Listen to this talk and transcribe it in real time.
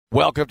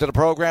Welcome to the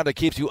program that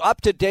keeps you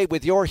up to date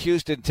with your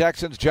Houston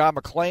Texans. John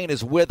McClain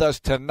is with us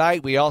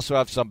tonight. We also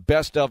have some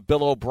best of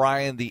Bill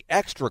O'Brien, the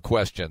extra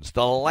questions,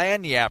 the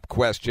Lagniappe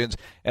questions,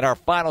 in our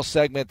final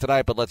segment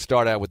tonight. But let's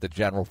start out with the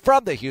general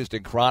from the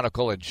Houston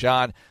Chronicle. And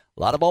John,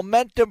 a lot of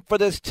momentum for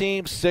this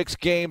team. 6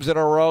 games in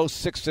a row,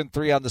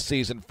 6-3 on the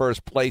season,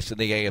 first place in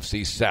the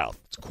AFC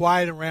South. It's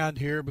quiet around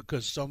here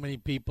because so many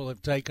people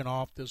have taken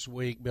off this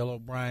week. Bill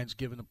O'Brien's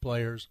given the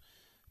players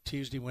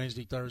Tuesday,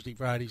 Wednesday, Thursday,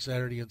 Friday,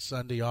 Saturday, and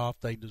Sunday off.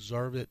 They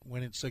deserve it,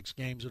 winning 6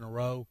 games in a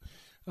row.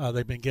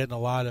 They've been getting a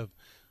lot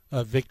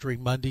of victory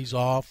Mondays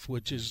off,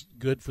 which is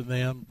good for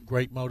them,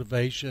 great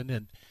motivation.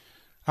 And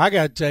I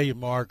got to tell you,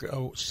 Mark,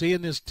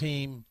 seeing this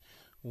team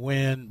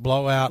win,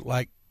 blowout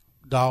like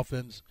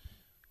Dolphins,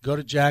 go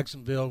to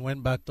Jacksonville,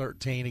 win by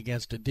 13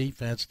 against a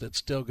defense that's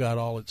still got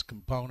all its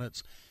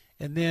components,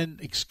 and then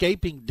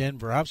escaping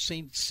Denver. I've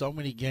seen so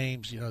many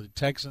games, the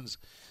Texans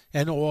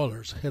and the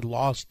Oilers had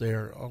lost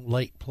there on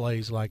late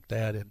plays like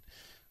that. And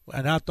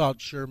I thought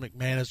sure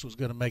McManus was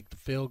going to make the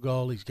field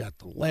goal. He's got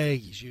the leg.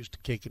 He's used to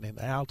kicking in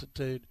the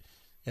altitude.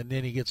 And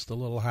then he gets the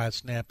little high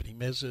snap and he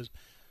misses.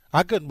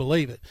 I couldn't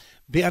believe it.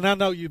 And I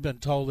know you've been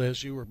told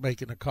this. You were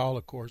making a call,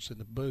 of course, in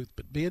the booth.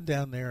 But being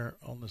down there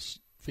on the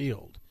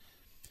field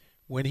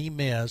when he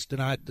missed,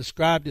 and I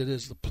described it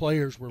as the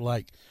players were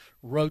like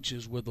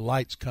roaches with the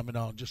lights coming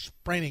on, just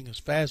sprinting as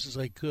fast as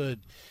they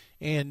could.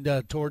 And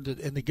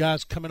the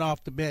guys coming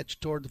off the bench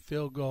toward the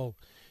field goal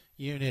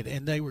unit,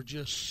 and they were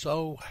just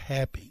so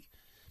happy.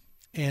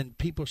 And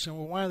people are saying,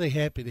 well, why are they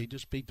happy? They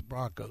just beat the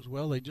Broncos.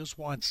 Well, they just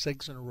won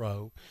 6 in a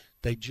row.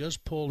 They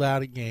just pulled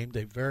out a game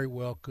they very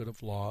well could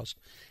have lost.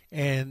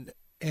 And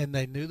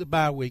they knew the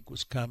bye week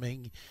was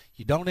coming.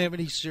 You don't have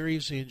any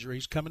serious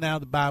injuries. Coming out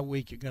of the bye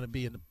week, you're going to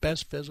be in the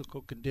best physical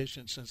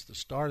condition since the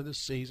start of the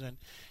season.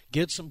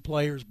 Get some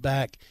players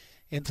back.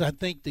 And so I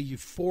think the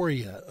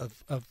euphoria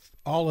of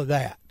all of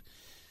that,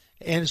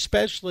 and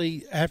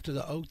especially after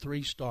the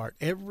 0-3 start,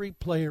 every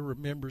player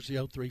remembers the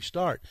 0-3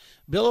 start.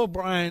 Bill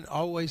O'Brien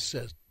always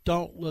says,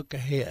 don't look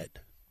ahead.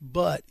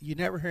 But you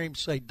never hear him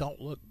say,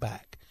 don't look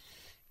back.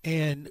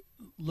 And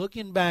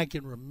looking back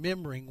and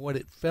remembering what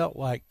it felt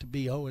like to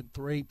be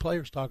 0-3,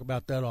 players talk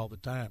about that all the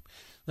time.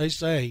 They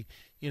say,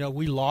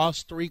 we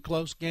lost 3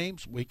 close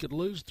games. We could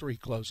lose 3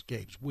 close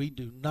games. We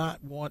do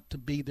not want to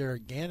be there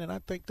again, and I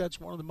think that's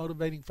one of the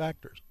motivating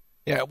factors.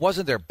 Yeah, it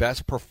wasn't their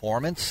best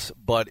performance,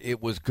 but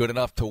it was good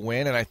enough to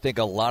win, and I think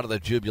a lot of the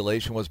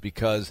jubilation was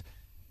because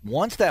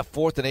once that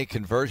 4th and 8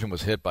 conversion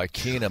was hit by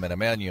Keenum and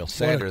Emmanuel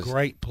Sanders, what a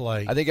great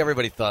play. I think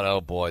everybody thought,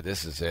 oh, boy,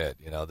 this is it.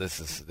 This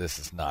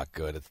is not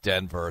good. It's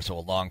Denver, so a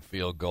long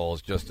field goal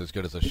is just as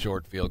good as a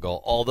short field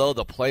goal, although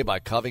the play by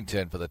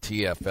Covington for the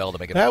TFL to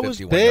make it a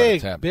 51-yard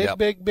attempt. That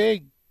was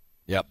big.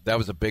 Yep, that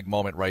was a big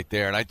moment right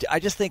there. And I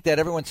just think that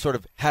everyone sort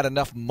of had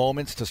enough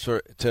moments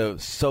to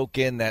soak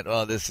in that,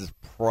 this is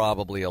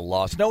probably a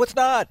loss. No, it's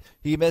not.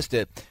 He missed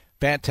it.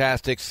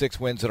 Fantastic, 6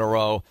 wins in a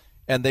row.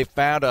 And they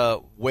found a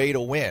way to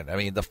win. I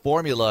mean, the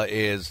formula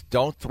is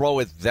don't throw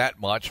it that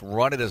much,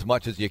 run it as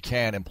much as you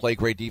can, and play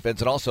great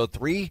defense. And also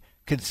 3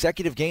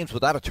 consecutive games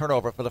without a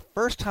turnover for the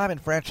first time in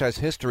franchise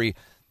history,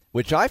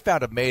 which I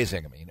found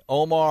amazing. I mean,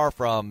 Omar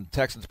from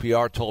Texans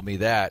PR told me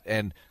that.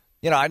 And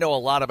I know a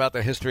lot about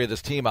the history of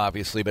this team,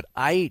 obviously, but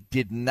I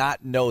did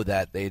not know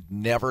that they had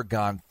never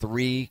gone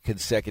 3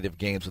 consecutive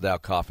games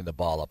without coughing the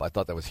ball up. I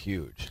thought that was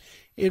huge.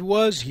 It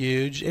was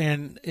huge,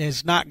 and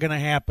it's not going to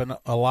happen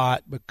a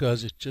lot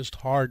because it's just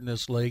hard in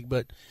this league.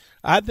 But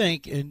I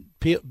think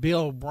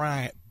Bill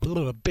O'Brien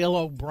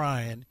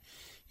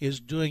is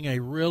doing a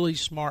really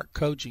smart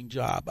coaching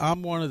job.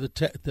 I'm one of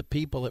the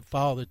people that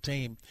follow the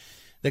team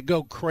that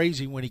go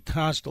crazy when he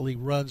constantly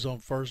runs on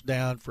first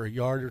down for a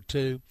yard or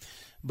 2.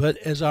 But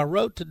as I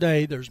wrote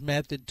today, there's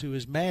method to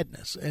his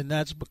madness, and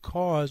that's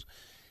because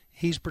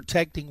he's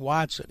protecting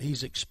Watson.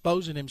 He's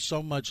exposing him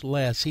so much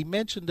less. He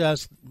mentioned to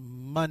us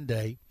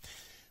Monday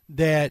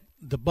that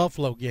the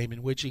Buffalo game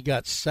in which he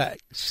got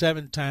sacked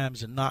 7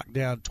 times and knocked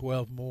down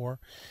 12 more,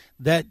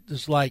 that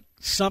is like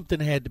something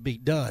had to be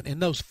done. In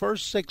those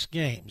first 6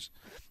 games,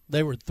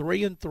 they were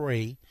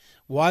 3-3.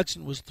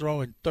 Watson was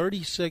throwing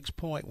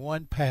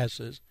 36.1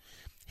 passes.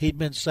 He'd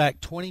been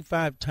sacked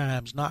 25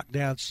 times, knocked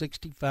down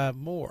 65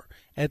 more.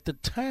 At the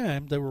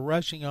time, they were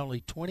rushing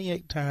only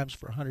 28 times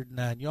for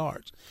 109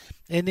 yards.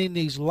 And in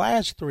these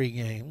last 3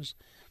 games,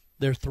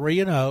 they're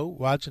 3-0.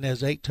 Watson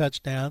has 8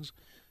 touchdowns,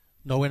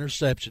 no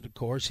interception, of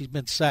course. He's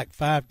been sacked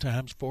 5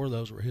 times. 4 of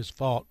those were his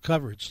fault,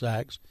 coverage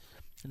sacks,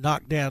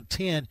 knocked down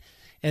 10.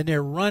 And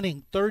they're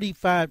running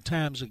 35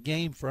 times a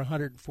game for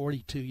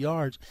 142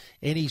 yards.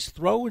 And he's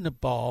throwing the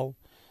ball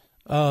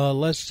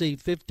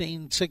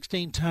 15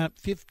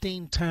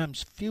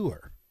 times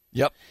fewer.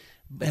 Yep.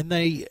 And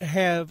they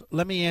have,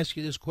 let me ask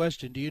you this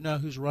question. Do you know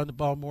who's run the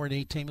ball more than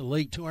any team in the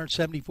league?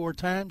 274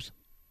 times?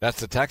 That's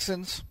the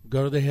Texans?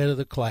 Go to the head of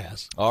the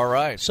class. All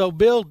right. So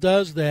Bill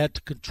does that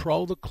to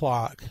control the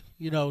clock,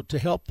 to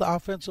help the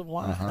offensive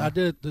line. I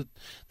did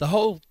the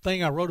whole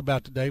thing I wrote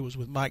about today was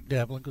with Mike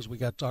Devlin because we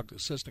got to talk to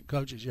assistant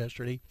coaches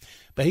yesterday.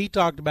 But he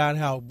talked about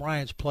how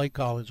O'Brien's play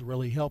calling is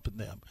really helping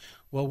them.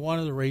 Well, one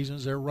of the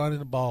reasons they're running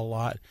the ball a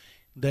lot,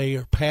 they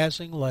are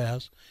passing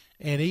less,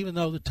 and even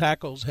though the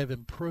tackles have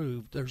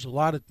improved, there's a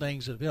lot of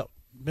things that have helped.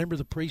 Remember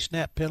the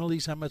pre-snap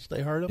penalties, how much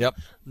they hurt them? Yep.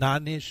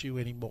 Not an issue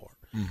anymore.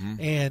 Mm-hmm.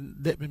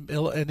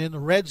 And in the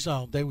red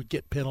zone, they would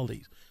get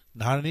penalties.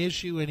 Not an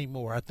issue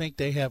anymore. I think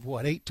they have,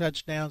 8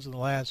 touchdowns in the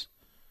last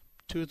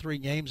 2 or 3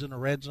 games in the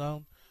red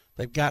zone.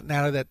 They've gotten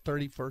out of that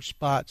 31st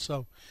spot.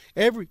 So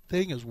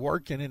everything is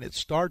working, and it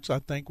starts, I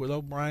think, with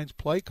O'Brien's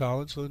play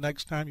calling. So the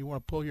next time you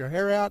want to pull your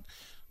hair out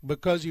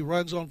because he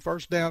runs on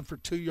first down for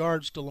 2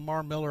 yards to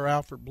Lamar Miller or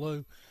Alfred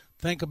Blue,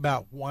 think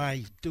about why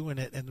he's doing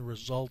it and the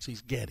results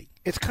he's getting.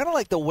 It's kind of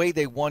like the way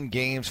they won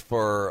games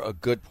for a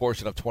good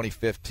portion of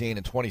 2015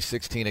 and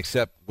 2016,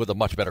 except with a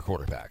much better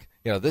quarterback.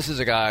 This is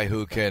a guy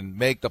who can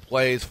make the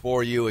plays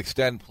for you,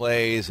 extend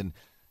plays, and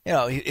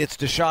it's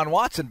Deshaun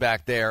Watson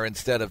back there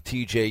instead of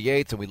T.J.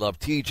 Yates, and we love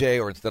T.J.,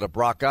 or instead of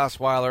Brock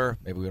Osweiler.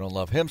 Maybe we don't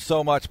love him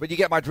so much, but you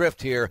get my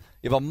drift here.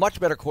 You have a much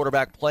better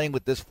quarterback playing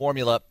with this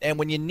formula, and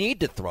when you need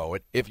to throw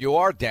it, if you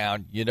are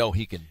down,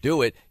 he can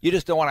do it. You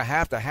just don't want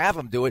to have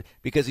him do it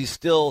because he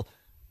still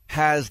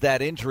has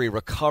that injury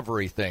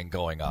recovery thing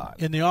going on.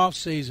 In the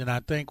offseason,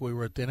 I think we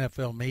were at the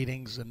NFL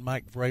meetings, and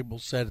Mike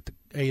Vrabel said at the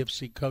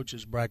AFC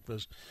Coaches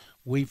Breakfast,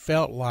 we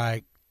felt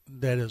like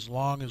that as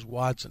long as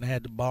Watson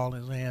had the ball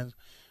in his hands,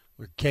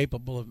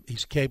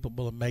 he's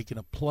capable of making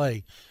a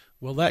play.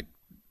 Well,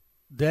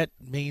 that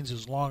means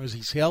as long as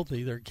he's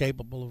healthy, they're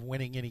capable of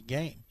winning any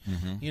game.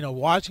 Mm-hmm.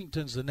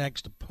 Washington's the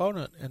next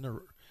opponent, and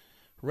the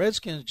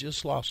Redskins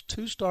just lost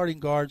 2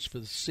 starting guards for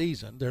the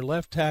season. Their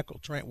left tackle,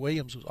 Trent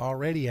Williams, was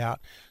already out.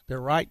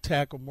 Their right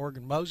tackle,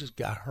 Morgan Moses,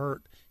 got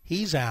hurt.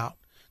 He's out.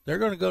 They're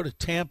going to go to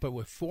Tampa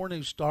with 4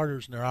 new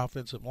starters in their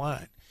offensive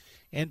line.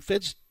 And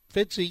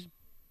Fitzy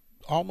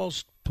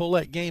almost pull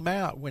that game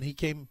out when he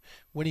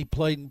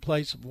played in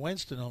place of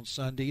Winston on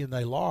Sunday, and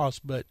they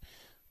lost. But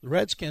the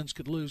Redskins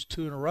could lose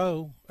 2 in a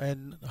row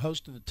and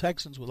hosting the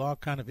Texans with all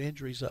kind of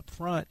injuries up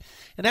front.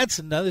 And that's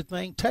another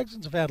thing.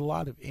 Texans have had a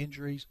lot of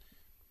injuries,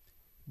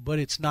 but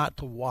it's not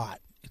to Watt.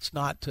 It's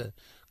not to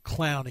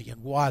Clowney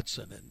and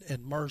Watson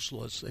and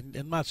Merciless. And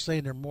I'm not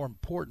saying they're more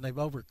important. They've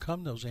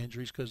overcome those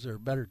injuries because they're a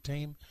better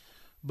team.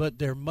 But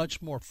they're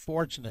much more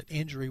fortunate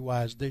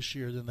injury-wise this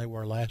year than they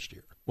were last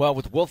year. Well,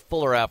 with Will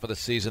Fuller out for the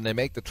season, they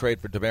make the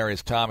trade for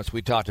Demaryius Thomas.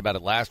 We talked about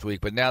it last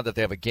week, but now that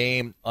they have a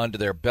game under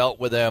their belt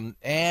with him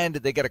and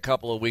they get a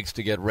couple of weeks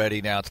to get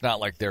ready now, it's not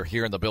like they're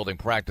here in the building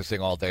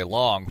practicing all day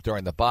long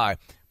during the bye.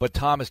 But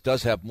Thomas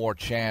does have more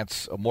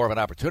of an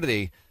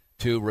opportunity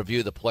to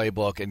review the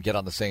playbook and get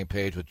on the same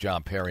page with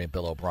John Perry and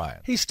Bill O'Brien.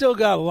 He's still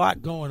got a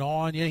lot going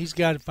on. He's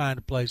got to find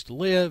a place to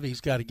live.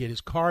 He's got to get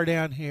his car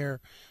down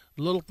here.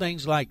 Little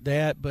things like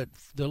that, but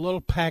the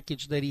little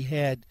package that he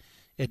had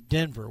at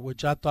Denver,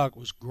 which I thought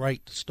was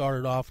great to start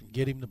it off and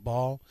get him the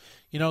ball.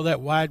 That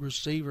wide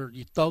receiver,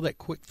 you throw that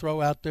quick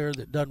throw out there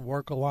that doesn't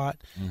work a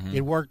lot. Mm-hmm.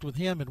 It worked with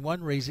him, and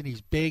one reason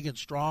he's big and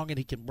strong and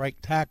he can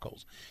break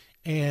tackles.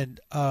 And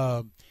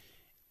I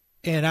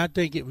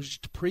think it was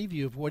just a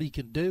preview of what he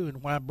can do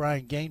and why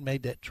Brian Gaine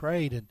made that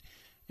trade.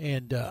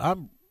 And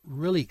I'm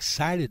really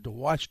excited to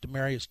watch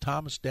Demaryius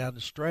Thomas down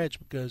the stretch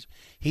because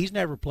he's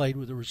never played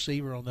with a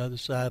receiver on the other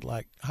side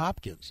like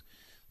Hopkins.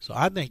 So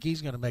I think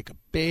he's going to make a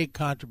big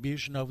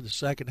contribution over the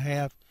second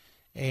half,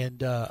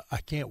 and I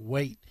can't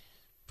wait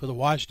for the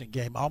Washington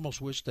game. I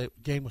almost wish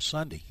that game was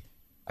Sunday.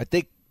 I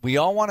think we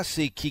all want to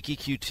see Keke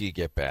QT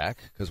get back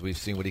because we've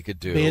seen what he could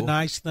do. Be a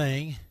nice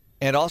thing.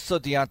 And also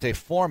Deontay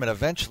Foreman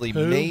eventually.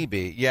 Who?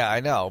 Maybe. Yeah,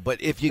 I know.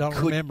 But if you don't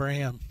could remember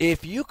him.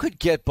 If you could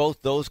get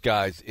both those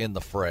guys in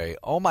the fray,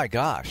 oh my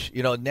gosh.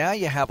 Now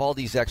you have all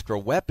these extra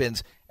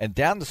weapons, and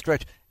down the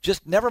stretch,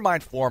 just never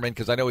mind Foreman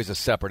because I know he's a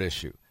separate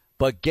issue.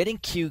 But getting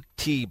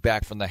QT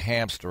back from the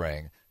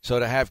hamstring, so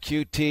to have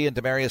QT and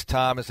Demaryius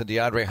Thomas and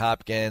DeAndre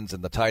Hopkins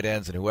and the tight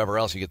ends and whoever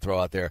else you could throw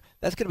out there,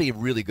 that's going to be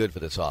really good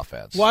for this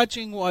offense.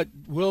 Watching what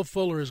Will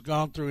Fuller has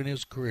gone through in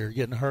his career,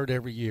 getting hurt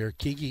every year,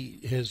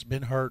 Keke has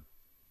been hurt,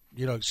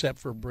 except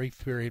for a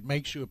brief period,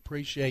 makes you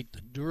appreciate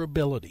the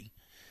durability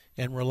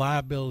and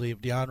reliability of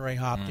DeAndre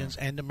Hopkins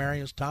and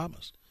Demaryius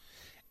Thomas.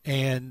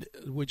 And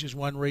which is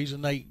one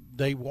reason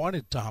they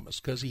wanted Thomas,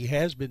 because he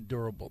has been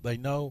durable. They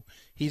know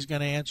he's going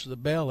to answer the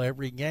bell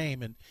every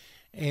game.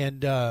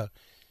 And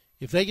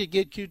if they could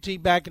get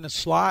QT back in the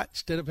slot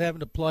instead of having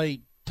to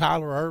play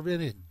Tyler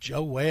Ervin and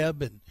Joe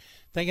Webb, and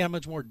think how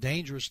much more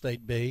dangerous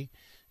they'd be.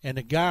 And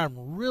the guy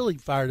I'm really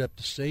fired up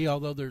to see,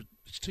 although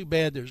it's too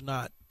bad there's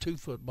not 2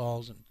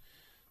 footballs and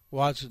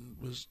Watson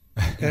was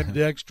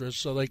ambidextrous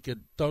so they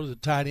could throw to the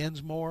tight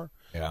ends more.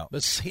 Yeah.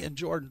 But seeing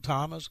Jordan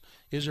Thomas,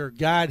 is there a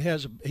guy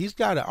he's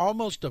got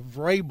almost a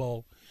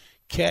Vrabel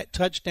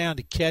touchdown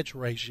to catch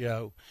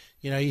ratio.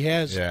 He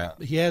has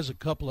a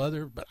couple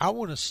other, but I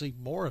want to see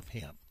more of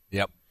him.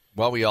 Yep.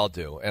 Well, we all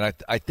do. And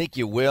I think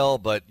you will,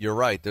 but you're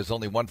right. There's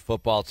only one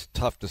football. It's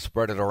tough to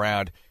spread it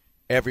around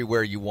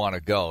everywhere you want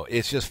to go.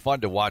 It's just fun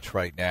to watch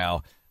right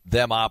now.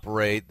 them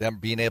operate, them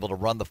being able to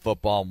run the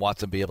football, and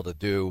Watson be able to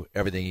do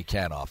everything he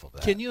can off of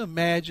that. Can you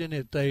imagine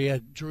if they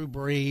had Drew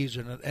Brees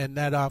and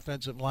that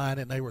offensive line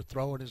and they were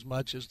throwing as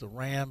much as the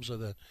Rams or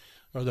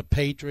the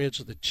Patriots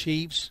or the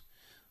Chiefs?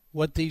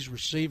 What these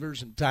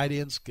receivers and tight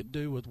ends could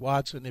do with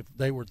Watson if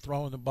they were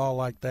throwing the ball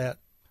like that?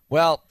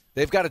 Well,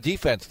 they've got a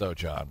defense, though,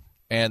 John,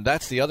 and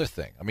that's the other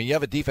thing. I mean, you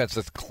have a defense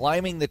that's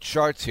climbing the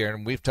charts here,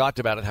 and we've talked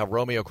about it, how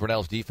Romeo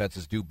Crennel's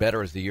defenses do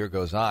better as the year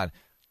goes on.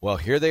 Well,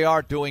 here they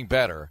are doing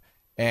better,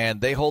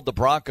 and they hold the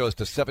Broncos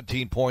to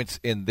 17 points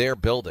in their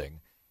building,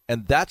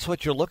 and that's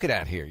what you're looking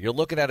at here. You're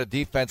looking at a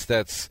defense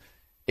that's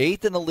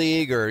 8th in the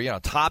league, or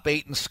top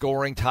 8 in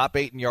scoring, top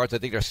 8 in yards. I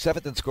think they're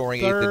 7th in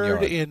scoring, 8th in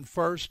yards. Third in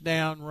first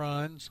down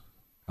runs,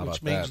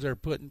 which means that? They're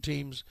putting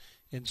teams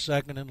in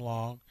second and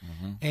long.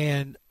 Mm-hmm.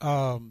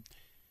 And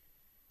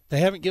they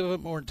haven't given up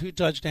more than 2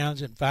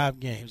 touchdowns in 5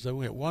 games. They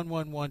went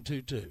 1-1,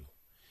 1-2-2.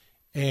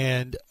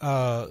 And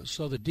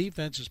so the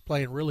defense is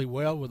playing really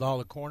well with all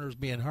the corners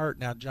being hurt.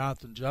 Now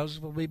Jonathan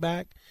Joseph will be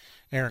back.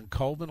 Aaron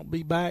Colvin will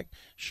be back.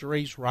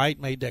 Sharice Wright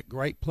made that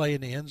great play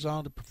in the end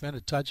zone to prevent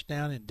a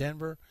touchdown in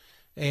Denver.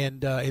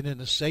 And then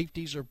the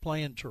safeties are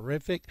playing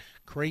terrific.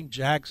 Kareem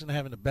Jackson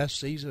having the best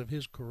season of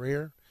his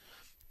career.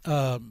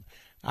 I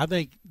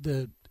think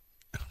the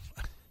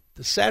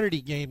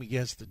Saturday game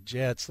against the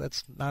Jets,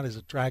 that's not as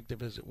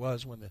attractive as it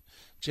was when the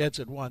Jets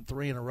had won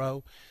 3 in a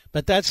row.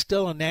 But that's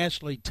still a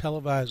nationally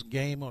televised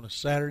game on a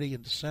Saturday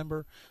in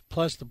December,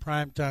 plus the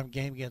primetime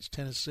game against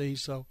Tennessee.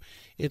 So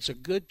it's a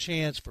good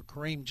chance for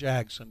Kareem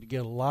Jackson to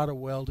get a lot of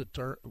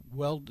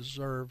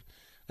well-deserved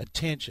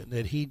attention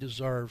that he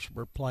deserves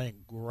for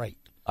playing great.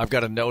 I've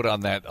got a note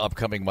on that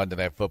upcoming Monday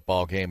Night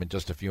Football game in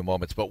just a few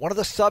moments. But one of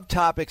the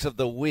subtopics of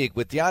the week,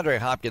 with DeAndre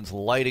Hopkins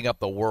lighting up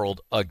the world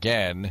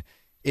again,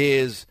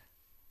 is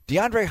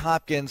DeAndre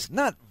Hopkins,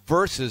 not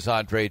versus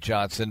Andre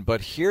Johnson,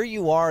 but here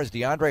you are as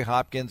DeAndre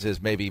Hopkins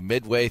is maybe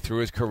midway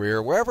through his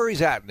career, wherever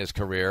he's at in his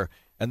career,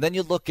 and then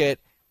you look at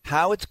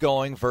how it's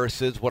going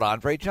versus what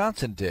Andre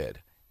Johnson did.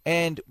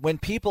 And when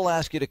people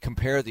ask you to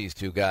compare these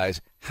two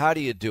guys, how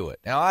do you do it?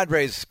 Now,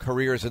 Andre's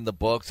career is in the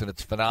books, and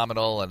it's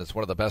phenomenal, and it's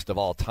one of the best of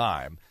all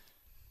time.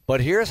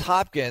 But here's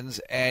Hopkins,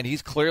 and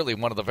he's clearly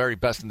one of the very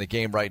best in the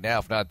game right now,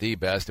 if not the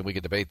best, and we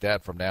can debate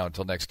that from now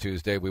until next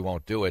Tuesday. We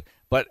won't do it.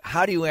 But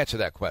how do you answer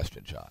that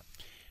question, John?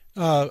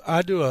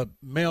 I do a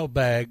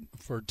mailbag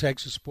for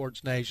Texas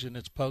Sports Nation.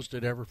 It's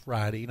posted every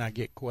Friday, and I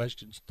get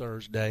questions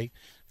Thursday.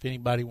 If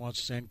anybody wants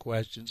to send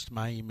questions to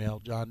my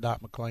email,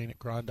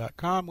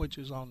 john.mcclain@cron.com, which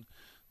is on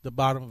the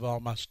bottom of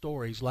all my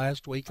stories.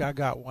 Last week I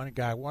got one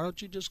guy, why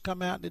don't you just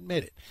come out and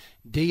admit it?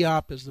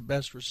 Diop is the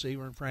best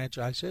receiver in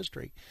franchise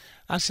history.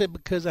 I said,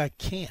 because I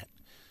can't.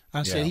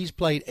 I said, he's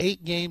played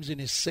 8 games in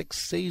his 6th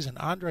season.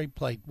 Andre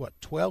played,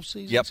 12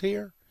 seasons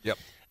here? Yep.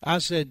 I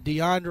said,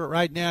 DeAndre,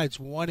 right now it's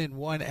 1 and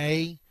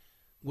 1A,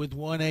 with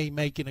 1A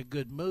making a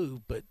good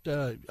move. But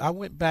I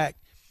went back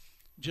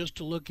just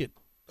to look at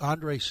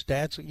Andre's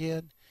stats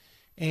again,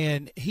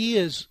 and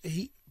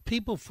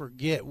people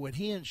forget when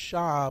he and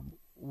Schaub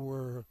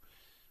when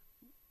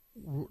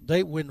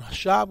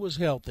Schaub was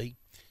healthy,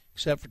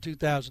 except for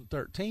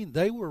 2013,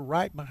 they were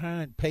right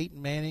behind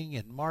Peyton Manning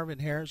and Marvin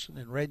Harrison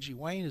and Reggie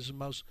Wayne as the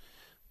most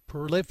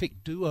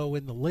prolific duo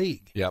in the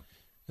league. Yep.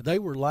 They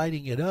were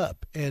lighting it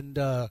up. And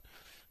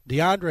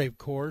DeAndre, of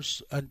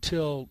course,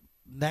 until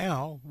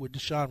now with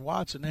Deshaun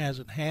Watson,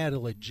 hasn't had a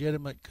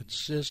legitimate,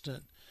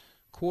 consistent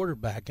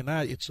quarterback. And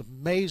it's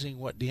amazing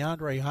what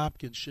DeAndre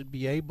Hopkins should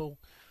be able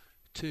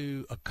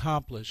to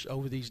accomplish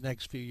over these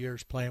next few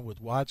years playing with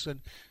Watson,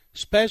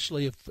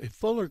 especially if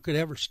Fuller could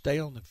ever stay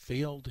on the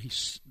field.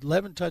 He's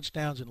 11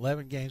 touchdowns in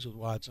 11 games with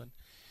Watson,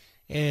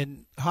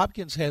 and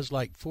Hopkins has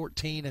like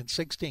 14 and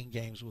 16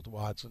 games with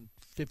Watson,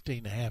 15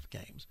 and a half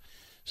games.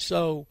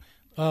 So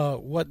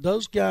what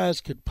those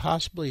guys could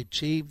possibly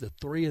achieve, the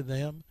 3 of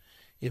them,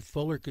 if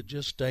Fuller could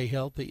just stay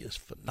healthy, is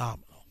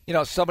phenomenal.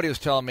 Somebody was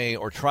telling me,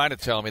 or trying to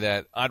tell me,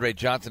 that Andre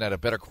Johnson had a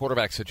better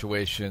quarterback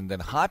situation than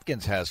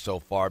Hopkins has so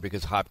far,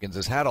 because Hopkins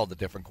has had all the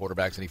different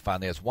quarterbacks and he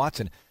finally has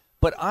Watson.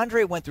 But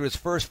Andre went through his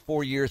first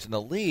 4 years in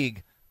the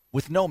league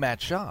with no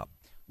Matt Schaub.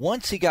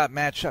 Once he got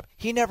Matt Schaub,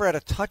 he never had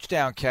a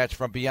touchdown catch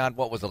from beyond,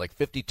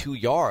 52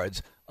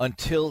 yards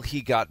until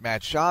he got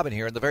Matt Schaub in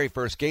here. In the very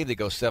first game, they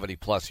go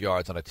 70-plus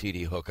yards on a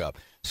TD hookup.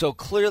 So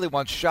clearly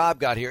once Schaub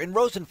got here, and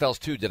Rosenfels,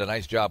 too, did a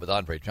nice job with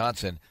Andre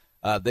Johnson.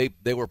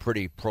 They were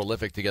pretty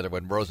prolific together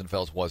when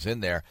Rosenfels was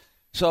in there.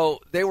 So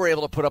they were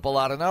able to put up a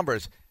lot of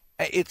numbers.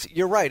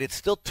 You're right. It's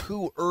still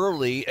too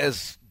early.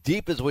 As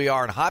deep as we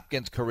are in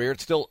Hopkins' career,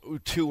 it's still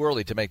too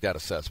early to make that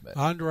assessment.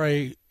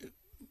 Andre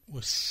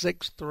was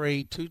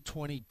 6'3",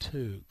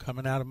 222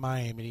 coming out of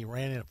Miami, and he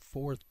ran in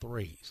 4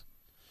 threes.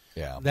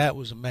 Yeah. That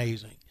was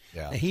amazing.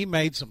 Yeah. Now, he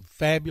made some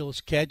fabulous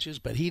catches,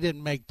 but he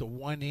didn't make the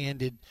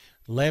one-handed,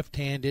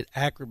 left-handed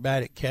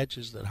acrobatic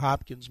catches that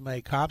Hopkins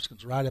make.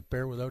 Hopkins right up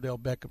there with Odell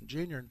Beckham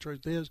Jr. And the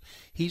truth is,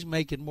 he's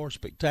making more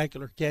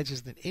spectacular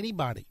catches than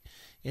anybody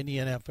in the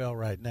NFL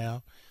right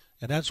now.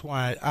 And that's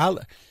why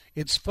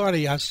it's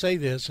funny, I say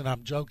this, and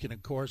I'm joking,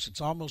 of course,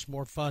 it's almost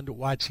more fun to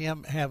watch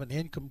him have an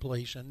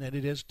incompletion than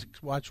it is to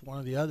watch one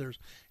of the others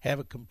have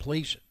a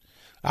completion.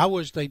 I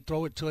wish they'd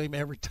throw it to him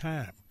every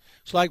time.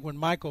 It's like when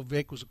Michael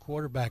Vick was a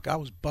quarterback. I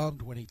was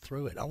bummed when he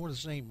threw it. I want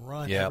to see him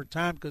run every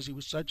time because he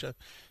was such an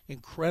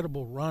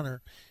incredible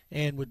runner.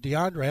 And with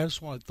DeAndre, I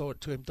just want to throw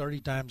it to him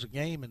 30 times a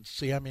game and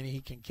see how many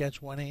he can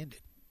catch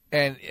one-handed.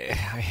 And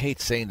I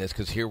hate saying this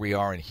because here we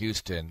are in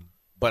Houston,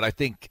 but I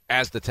think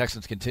as the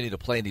Texans continue to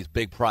play in these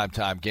big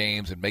primetime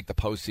games and make the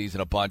postseason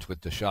a bunch with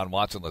Deshaun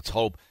Watson, let's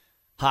hope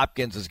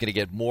Hopkins is going to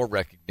get more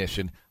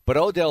recognition. But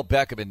Odell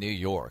Beckham in New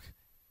York,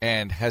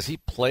 and has he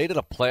played in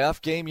a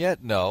playoff game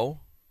yet?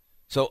 No.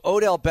 So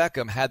Odell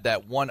Beckham had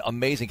that one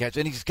amazing catch,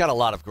 and he's got a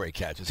lot of great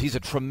catches. He's a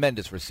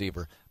tremendous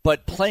receiver.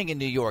 But playing in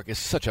New York is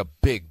such a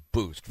big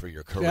boost for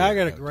your career. Yeah, I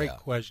got a great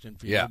question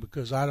for you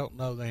because I don't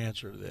know the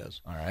answer to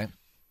this. All right.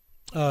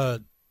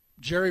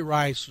 Jerry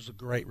Rice was a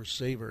great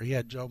receiver. He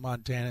had Joe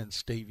Montana and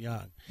Steve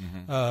Young.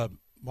 Mm-hmm.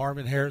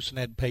 Marvin Harrison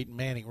had Peyton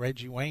Manning.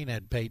 Reggie Wayne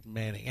had Peyton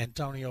Manning.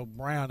 Antonio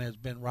Brown has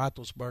Ben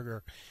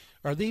Roethlisberger.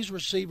 Are these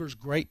receivers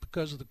great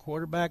because of the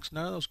quarterbacks?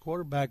 None of those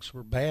quarterbacks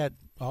were bad.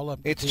 All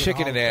of them. It's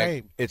chicken and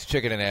egg. It's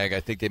chicken and egg. I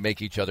think they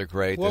make each other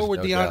great. What would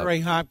no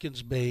DeAndre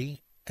Hopkins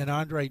be and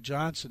Andre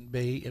Johnson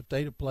be if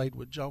they'd have played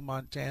with Joe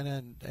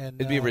Montana and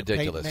it'd be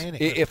ridiculous. Peyton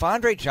Manning? If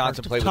Andre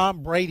Johnson played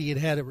Tom Brady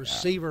had a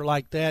receiver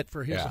like that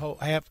for his whole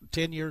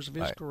 10 years of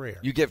his career.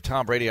 You give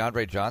Tom Brady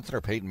Andre Johnson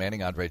or Peyton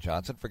Manning Andre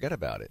Johnson, forget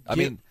about it. I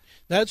mean,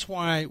 that's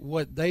why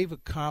what they've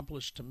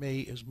accomplished to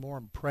me is more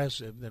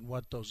impressive than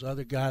what those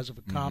other guys have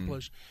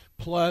accomplished.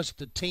 Mm-hmm. Plus,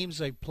 the teams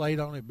they've played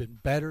on have been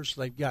better,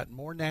 so they've gotten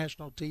more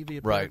national TV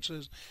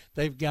appearances. Right.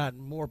 They've gotten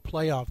more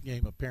playoff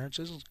game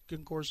appearances. And,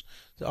 of course,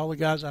 all the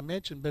guys I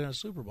mentioned been in a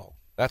Super Bowl.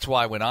 That's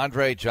why when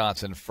Andre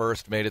Johnson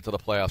first made it to the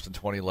playoffs in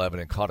 2011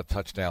 and caught a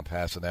touchdown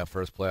pass in that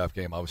first playoff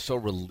game, I was so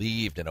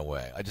relieved in a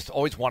way. I just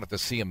always wanted to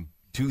see him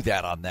do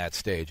that on that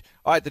stage.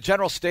 All right, the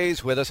General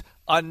stays with us.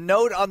 A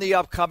note on the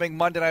upcoming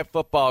Monday Night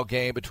Football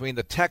game between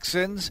the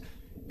Texans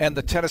and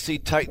the Tennessee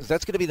Titans.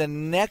 That's going to be the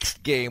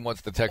next game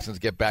once the Texans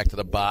get back to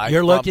the bye.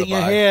 You're looking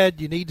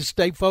ahead. You need to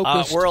stay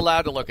focused. We're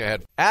allowed to look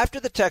ahead. After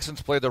the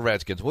Texans play the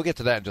Redskins, we'll get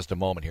to that in just a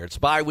moment here. It's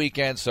bye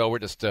weekend, so we're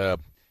just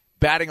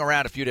batting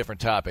around a few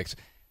different topics.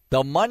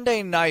 The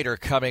Monday Nighter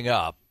coming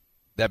up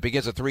that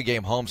begins a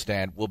 3-game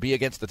homestand will be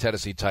against the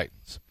Tennessee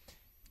Titans.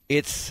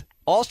 It's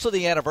also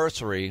the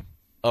anniversary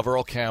of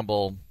Earl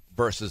Campbell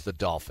versus the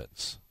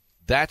Dolphins.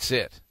 That's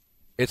it.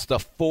 It's the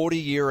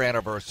 40-year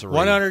anniversary.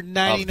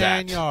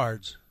 199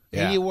 yards.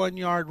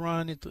 81-yard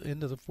run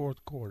into the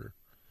fourth quarter.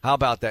 How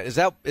about that? Is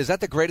that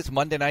the greatest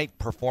Monday night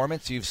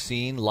performance you've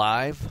seen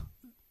live?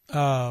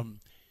 Monday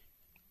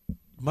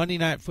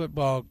Night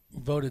Football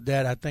voted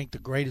that, I think, the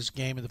greatest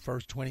game of the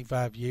first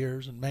 25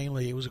 years, and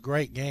mainly it was a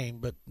great game,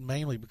 but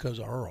mainly because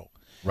of Earl.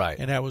 Right.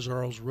 And that was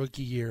Earl's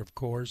rookie year, of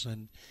course,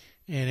 and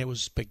it was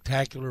a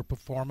spectacular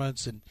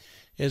performance. And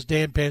as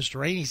Dan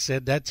Pastorini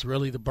said, that's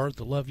really the birth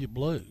of Love You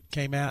Blue.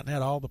 Came out and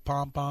had all the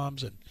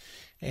pom-poms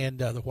and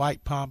the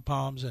white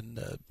pom-poms,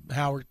 and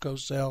Howard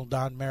Cosell,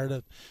 Don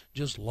Meredith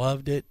just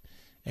loved it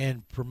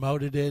and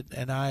promoted it.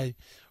 And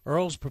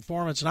Earl's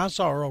performance, and I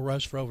saw Earl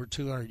rush for over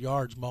 200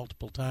 yards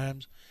multiple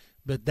times,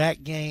 but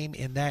that game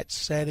in that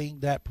setting,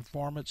 that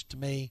performance to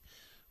me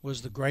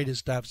was the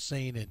greatest I've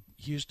seen in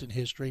Houston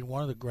history and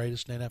one of the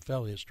greatest in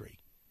NFL history.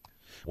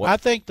 I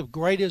think the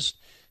greatest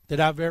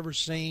that I've ever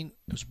seen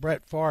was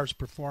Brett Favre's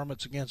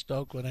performance against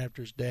Oakland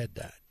after his dad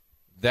died.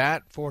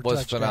 That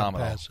was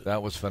phenomenal. Passes.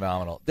 That was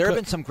phenomenal. There have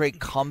been some great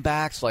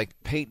comebacks, like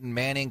Peyton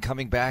Manning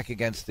coming back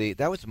against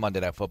that was Monday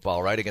Night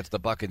Football, right, against the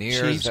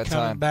Buccaneers. Chiefs that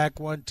coming time. back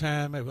one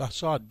time. I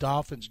saw a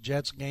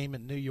Dolphins-Jets game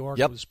in New York.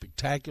 It was a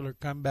spectacular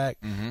comeback,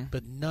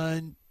 but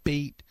none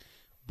beat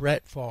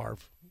Brett Favre.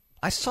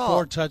 I saw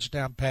 4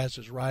 touchdown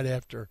passes right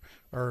after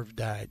Irv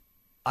died.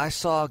 I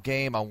saw a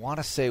game, I want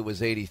to say it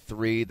was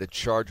 83,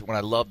 when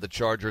I loved the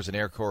Chargers and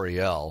Air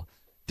Coryell.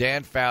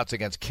 Dan Fouts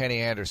against Kenny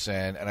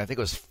Anderson, and I think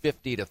it was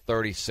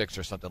 50-36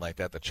 or something like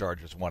that. The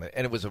Chargers won it,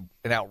 and it was an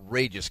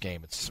outrageous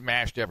game. It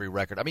smashed every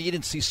record. I mean, you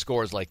didn't see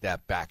scores like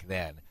that back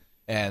then,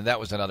 and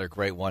that was another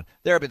great one.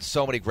 There have been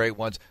so many great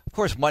ones. Of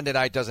course, Monday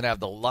night doesn't have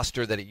the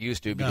luster that it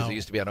used to because it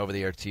used to be on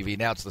over-the-air TV.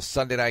 Now it's the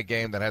Sunday night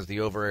game that has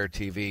the over-air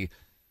TV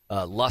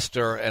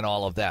luster and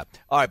all of that.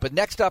 All right, but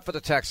next up for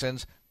the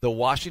Texans, the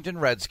Washington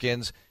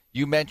Redskins.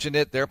 You mentioned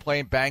it. They're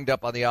playing banged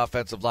up on the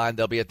offensive line.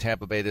 They'll be at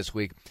Tampa Bay this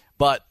week.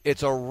 But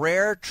it's a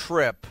rare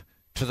trip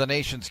to the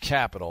nation's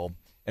capital,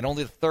 and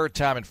only the third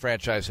time in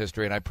franchise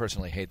history, and I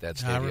personally hate that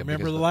stadium. I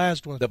remember the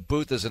last one. The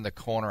booth is in the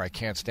corner. I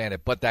can't stand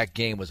it. But that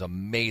game was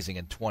amazing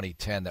in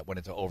 2010 that went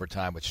into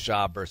overtime with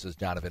Schaub versus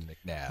Donovan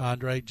McNabb.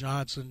 Andre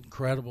Johnson,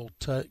 incredible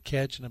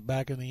catch in the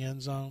back of the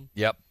end zone.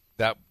 Yep.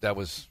 That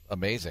was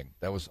amazing.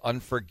 That was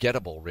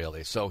unforgettable,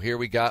 really. So here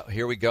we go.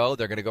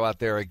 They're going to go out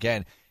there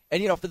again.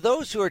 And, for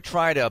those who are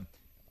trying to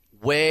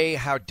weigh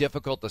how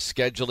difficult the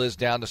schedule is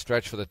down the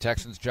stretch for the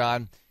Texans,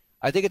 John,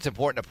 I think it's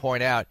important to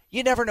point out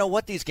you never know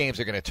what these games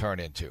are going to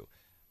turn into.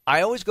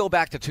 I always go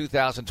back to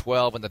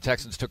 2012 when the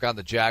Texans took on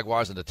the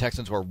Jaguars, and the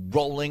Texans were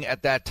rolling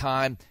at that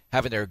time,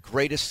 having their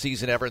greatest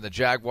season ever, and the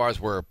Jaguars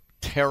were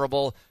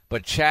terrible.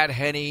 But Chad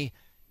Henne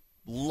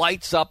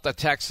lights up the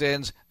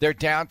Texans. They're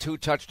down 2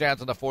 touchdowns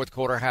in the fourth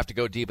quarter, have to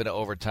go deep into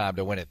overtime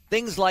to win it.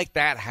 Things like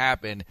that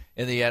happen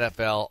in the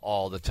NFL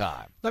all the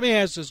time. Let me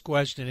ask this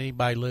question to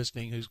anybody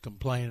listening who's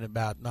complaining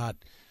about not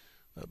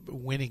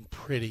winning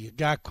pretty. A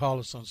guy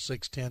called us on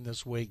 610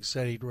 this week and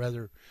said he'd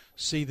rather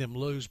see them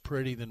lose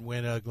pretty than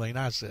win ugly. And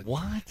I said,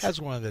 what? That's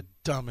one of the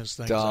dumbest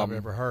things I've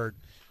ever heard.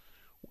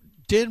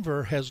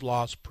 Denver has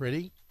lost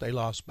pretty. They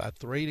lost by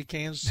 3 to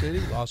Kansas City,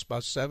 lost by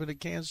 7 to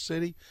Kansas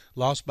City,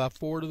 lost by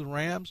 4 to the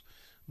Rams.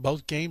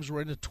 Both games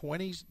were in the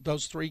 20s.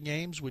 Those 3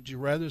 games, would you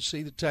rather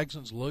see the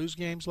Texans lose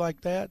games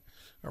like that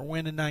or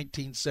win in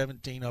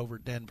 19-17 over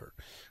Denver?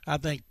 I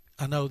think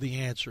I know the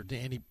answer to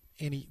any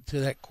to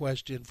that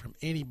question from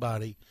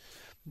anybody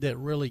that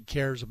really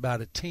cares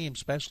about a team,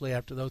 especially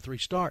after those 3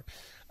 start.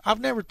 I've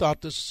never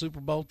thought this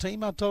Super Bowl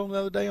team. I told them the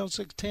other day on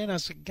 610, I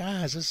said,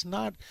 guys, it's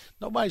not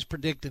 – nobody's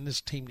predicting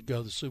this team to go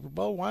to the Super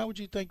Bowl. Why would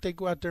you think they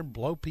go out there and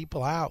blow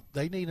people out?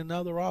 They need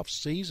another off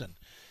season.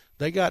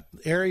 They got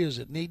areas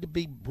that need to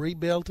be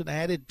rebuilt and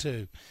added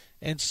to.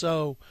 And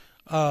so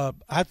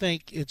I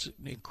think it's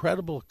an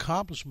incredible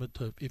accomplishment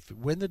if you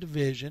win the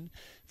division,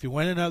 if you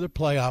win another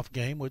playoff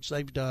game, which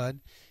they've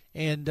done,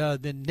 and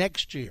then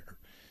next year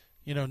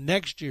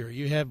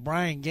you have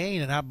Brian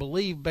Gain, and I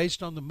believe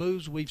based on the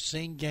moves we've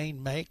seen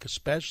Gain make,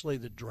 especially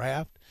the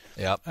draft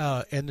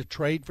and the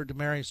trade for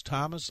Demaryius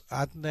Thomas,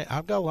 I've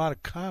got a lot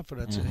of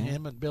confidence in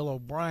him and Bill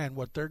O'Brien,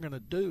 what they're going to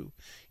do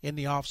in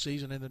the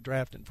offseason, in the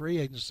draft and free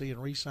agency,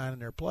 and re-signing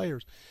their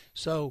players.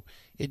 So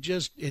it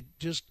just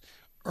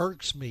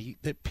irks me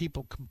that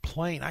people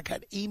complain. I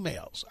got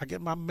emails. I get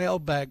my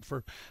mailbag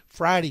for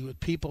Friday with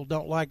people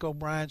don't like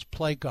O'Brien's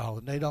play call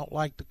and they don't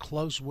like the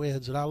close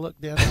wins. And I look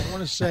down and I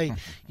want to say,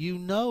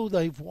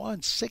 they've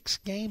won 6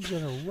 games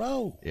in a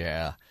row.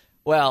 Yeah.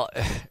 Well,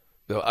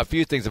 a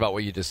few things about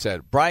what you just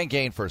said. Brian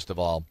Gain, first of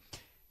all,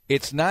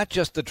 it's not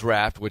just the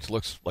draft, which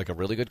looks like a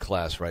really good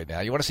class right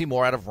now. You want to see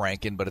more out of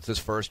Rankin, but it's his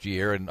first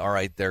year, and all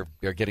right, they're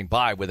getting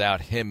by without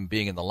him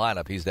being in the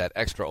lineup. He's that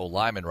extra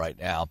O-lineman right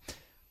now.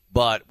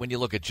 But when you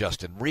look at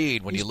Justin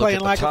Reed, when he's you look at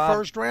playing like a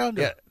first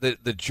rounder, the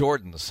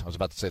Jordans. I was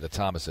about to say the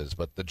Thomases,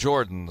 but the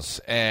Jordans,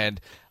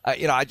 and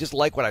I just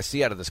like what I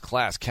see out of this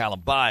class. Callum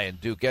Bye and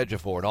Duke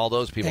Ejiofor and all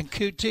those people. And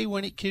QT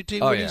when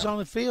he's on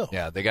the field.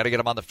 Yeah, they got to get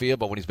him on the field,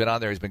 but when he's been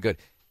on there, he's been good.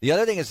 The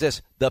other thing is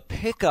this: the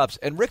pickups,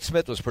 and Rick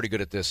Smith was pretty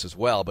good at this as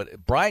well.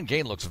 But Brian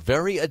Gain looks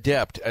very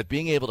adept at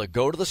being able to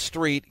go to the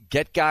street,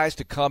 get guys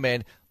to come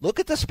in. Look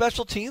at the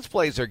special teams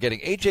plays they're getting.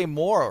 A.J.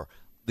 Moore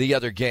the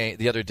other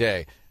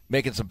day,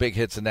 making some big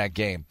hits in that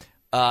game.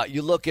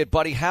 You look at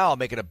Buddy Howell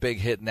making a big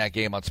hit in that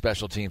game on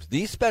special teams.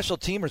 These special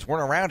teamers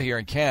weren't around here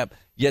in camp,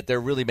 yet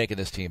they're really making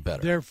this team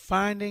better. They're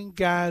finding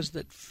guys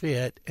that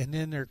fit, and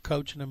then they're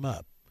coaching them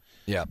up.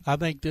 Yeah, I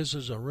think this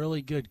is a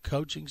really good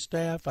coaching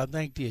staff. I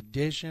think the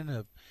addition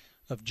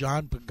of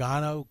John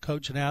Pagano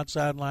coaching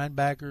outside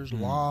linebackers,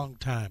 long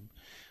time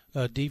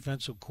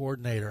defensive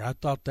coordinator. I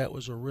thought that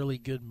was a really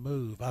good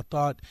move. I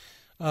thought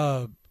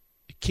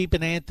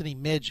keeping Anthony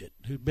Midget,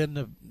 who'd been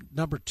the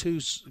number 2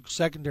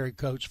 secondary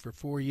coach for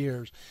 4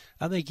 years,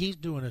 I think he's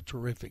doing a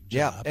terrific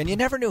job. Yeah, and you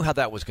never knew how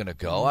that was going to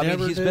go.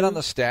 He's been on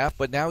the staff,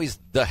 but now he's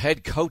the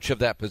head coach of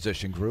that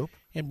position group.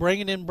 And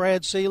bringing in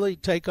Brad Seeley,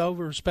 take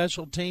over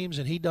special teams,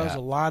 and he does a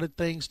lot of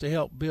things to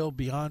help build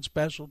beyond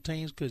special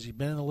teams because he's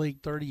been in the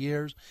league 30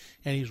 years,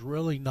 and he's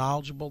really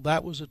knowledgeable.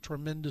 That was a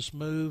tremendous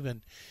move,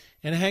 and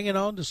hanging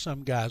on to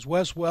some guys.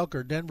 Wes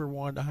Welker, Denver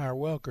wanted to hire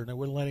Welker, and they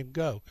wouldn't let him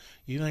go.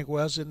 You think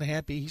Wes isn't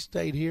happy he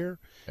stayed here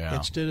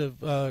instead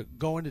of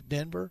going to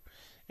Denver?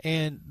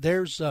 And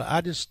there's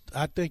I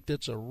think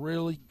that's a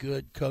really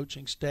good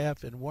coaching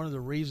staff, and one of the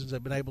reasons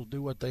they've been able to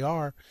do what they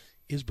are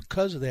is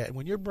because of that. And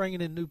when you're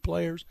bringing in new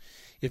players,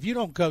 if you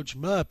don't coach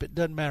them up, it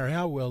doesn't matter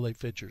how well they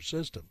fit your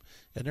system,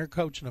 and they're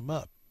coaching them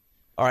up.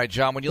 All right,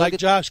 John, when you like look at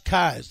Josh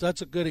Keyes,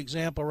 that's a good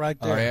example right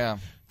there. Oh, yeah.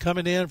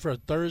 Coming in for a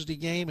Thursday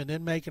game and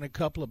then making a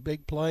couple of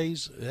big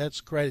plays, that's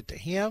a credit to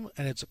him,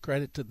 and it's a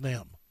credit to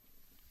them.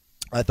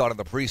 I thought in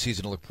the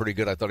preseason it looked pretty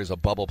good. I thought he was a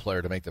bubble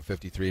player to make the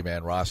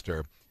 53-man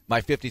roster.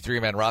 My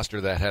 53-man roster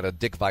that had a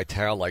Dick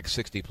Vitale like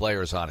 60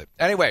 players on it.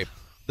 Anyway,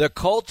 the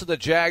Colts and the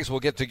Jags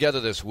will get together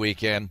this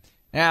weekend.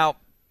 Now,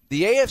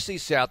 the AFC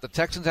South, the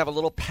Texans have a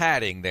little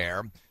padding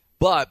there,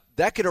 but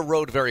that could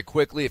erode very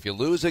quickly if you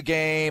lose a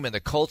game and the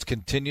Colts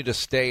continue to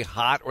stay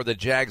hot, or the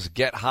Jags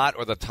get hot,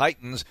 or the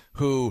Titans,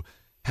 who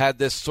had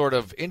this sort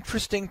of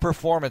interesting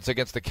performance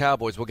against the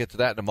Cowboys. We'll get to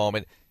that in a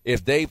moment,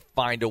 if they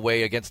find a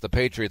way against the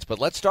Patriots. But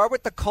let's start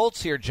with the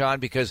Colts here, John,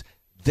 because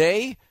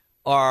they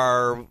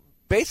are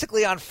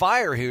basically on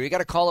fire here. You got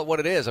to call it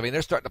what it is. I mean,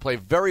 they're starting to play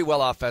very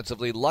well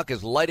offensively. Luck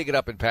is lighting it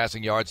up in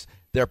passing yards.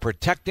 They're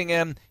protecting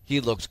him. He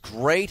looks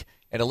great.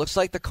 and it looks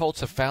like the Colts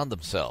have found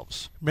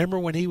themselves. Remember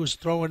when he was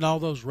throwing all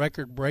those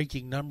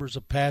record-breaking numbers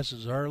of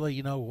passes early?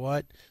 You know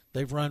what?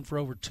 They've run for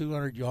over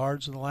 200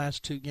 yards in the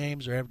last 2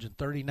 games. They're averaging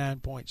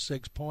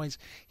 39.6 points.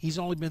 He's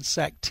only been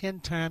sacked 10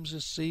 times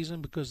this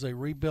season because they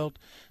rebuilt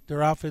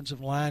their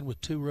offensive line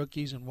with 2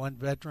 rookies and 1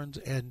 veteran,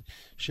 and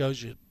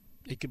shows you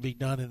it can be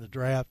done in the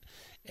draft.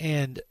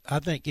 And I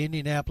think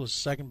Indianapolis is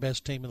the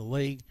second-best team in the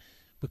league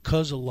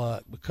because of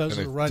luck, because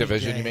of the running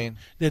division, game. you mean?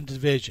 Then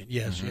division,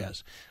 yes,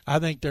 yes. I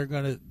think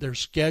their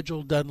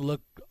schedule doesn't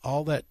look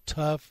all that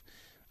tough.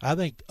 I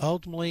think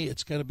ultimately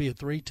it's going to be a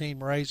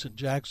 3-team race, and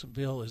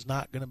Jacksonville is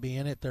not going to be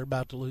in it. They're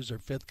about to lose their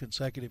 5th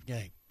consecutive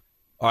game.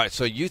 All right,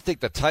 so you think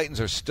the Titans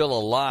are still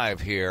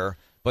alive here,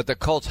 but the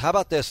Colts, how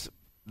about this?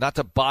 Not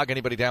to bog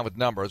anybody down with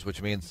numbers,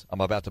 which means I'm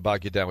about to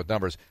bog you down with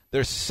numbers.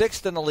 They're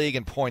 6th in the league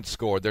in points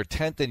scored. They're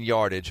 10th in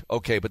yardage.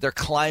 Okay, but they're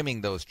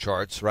climbing those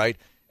charts, right?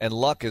 And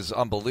Luck is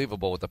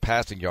unbelievable with the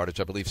passing yardage,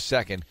 I believe,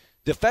 2nd.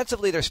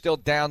 Defensively, they're still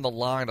down the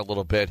line a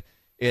little bit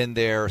in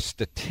their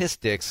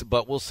statistics,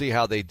 but we'll see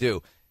how they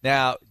do.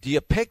 Now, do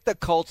you pick the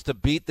Colts to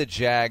beat the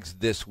Jags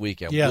this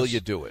weekend? Yes. Will you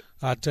do it?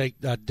 I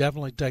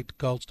definitely take the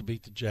Colts to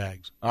beat the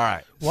Jags. All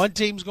right. One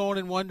team's going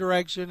in one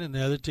direction, and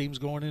the other team's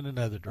going in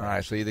another direction. All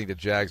right, so you think the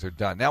Jags are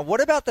done. Now, what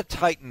about the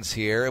Titans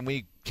here? And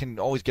we can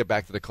always get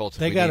back to the Colts if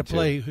They we got need to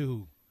play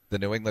who? The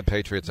New England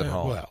Patriots at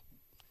home. Well,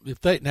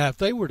 if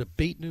they were to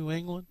beat New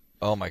England,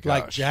 oh my gosh,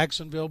 like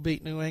Jacksonville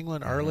beat New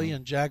England early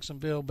in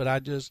Jacksonville, but I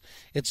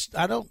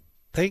don't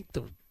think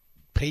the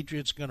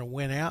Patriots going to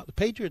win out. The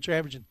Patriots are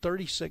averaging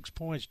 36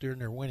 points during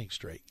their winning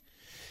streak.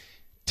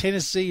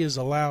 Tennessee is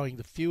allowing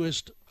the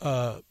fewest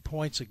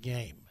points a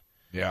game.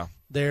 Yeah.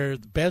 They're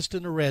the best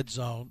in the red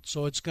zone,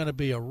 so it's going to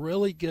be a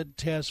really good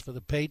test for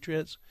the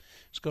Patriots.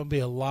 It's going to be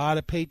a lot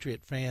of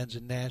Patriot fans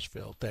in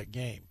Nashville at that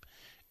game.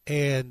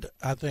 And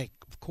I think,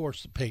 of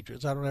course, the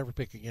Patriots. I don't ever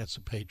pick against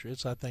the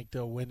Patriots. I think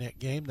they'll win that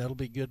game. That'll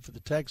be good for the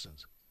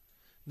Texans.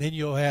 Then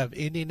you'll have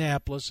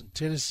Indianapolis and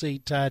Tennessee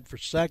tied for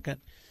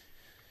second.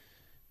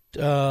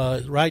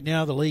 Right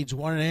now, the lead's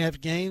 1.5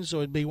 games, so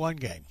it'd be 1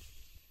 game.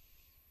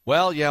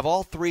 Well, you have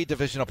all 3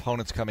 division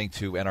opponents coming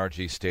to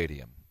NRG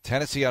Stadium.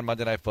 Tennessee on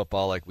Monday Night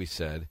Football, like we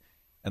said,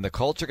 and the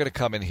Colts are going to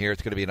come in here.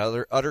 It's going to be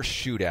another utter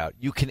shootout.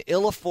 You can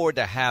ill afford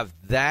to have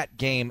that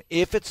game,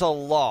 if it's a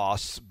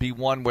loss, be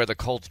one where the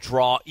Colts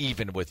draw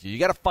even with you. You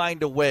got to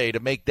find a way to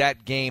make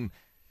that game,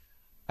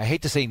 I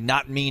hate to say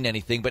not mean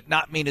anything, but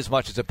not mean as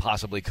much as it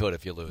possibly could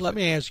if you lose. Let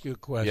me ask you a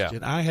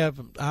question. Yeah.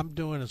 I'm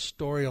doing a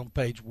story on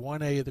page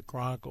 1A of the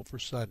Chronicle for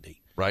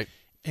Sunday. Right.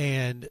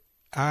 And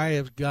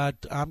I'm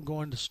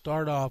going to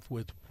start off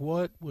with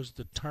what was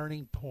the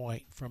turning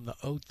point from the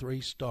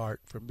 0-3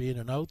 start, from being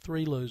an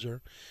 0-3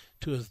 loser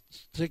to a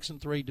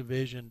 6-3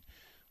 division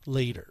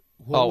leader.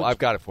 I've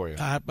got it for you.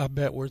 I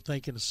bet we're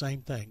thinking the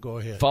same thing. Go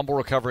ahead. Fumble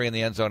recovery in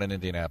the end zone in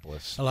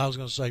Indianapolis. Well, I was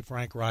going to say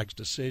Frank Reich's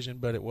decision,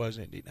 but it was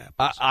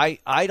Indianapolis.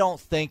 I don't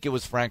think it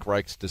was Frank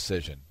Reich's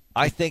decision.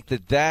 I think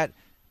that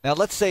now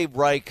let's say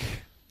Reich.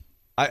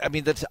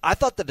 I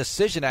thought the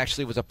decision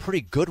actually was a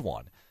pretty good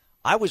one.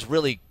 I was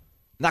really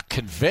not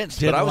convinced,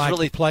 didn't but I was like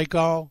really the play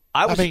call.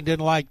 Didn't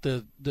like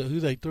the who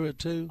they threw it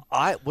to.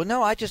 A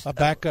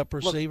backup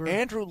receiver. Look,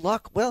 Andrew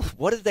Luck. Well,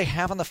 what did they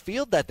have on the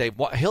field that day?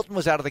 Hilton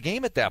was out of the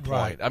game at that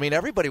point. Right.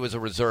 Everybody was a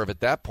reserve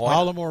at that point.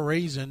 All the more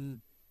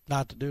reason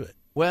not to do it.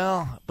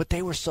 Well, but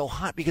they were so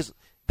hot because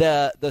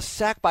the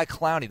sack by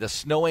Clowney, the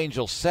Snow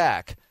Angel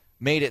sack,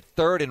 made it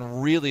 3rd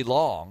and really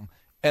long.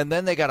 And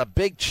then they got a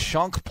big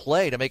chunk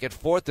play to make it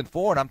 4th and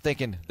 4. And I'm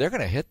thinking they're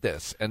going to hit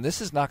this, and this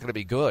is not going to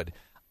be good.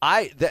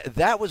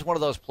 That was one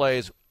of those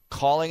plays,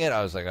 calling it,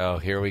 I was like, oh,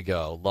 here we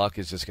go. Luck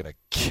is just going to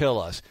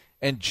kill us.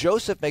 And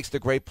Joseph makes the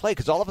great play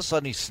because all of a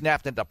sudden he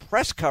snapped into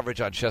press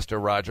coverage on Chester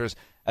Rogers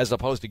as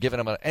opposed to giving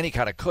him any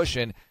kind of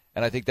cushion,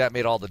 and I think that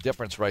made all the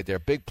difference right there.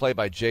 Big play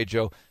by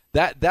J-Joe.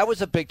 That was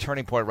a big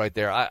turning point right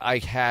there.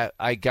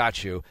 I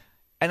got you.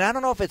 And I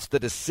don't know if it's the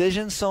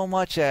decision so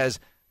much as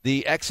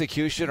the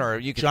execution, or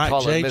you could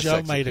call it misexecution.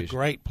 J-Joe made a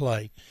great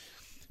play.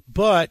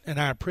 But, and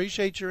I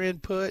appreciate your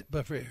input,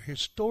 but for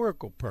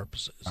historical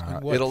purposes.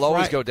 It'll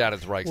always go down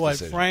as Reich's what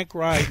decision. Frank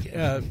Reich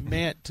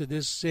meant to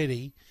this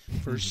city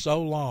for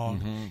so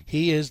long,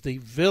 he is the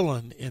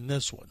villain in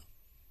this one.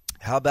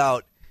 How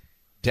about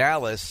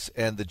Dallas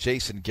and the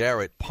Jason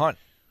Garrett punt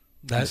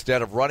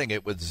instead of running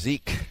it with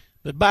Zeke?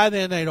 But by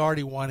then, they'd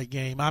already won a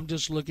game. I'm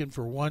just looking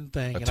for one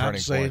thing, and I'm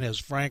saying it's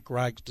Frank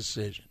Reich's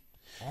decision.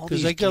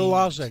 Because they could have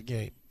lost that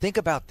game. Think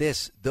about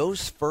this.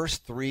 Those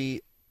first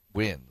 3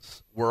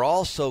 wins were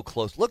all so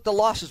close. Look, the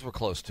losses were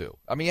close too.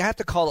 I mean, you have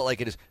to call it like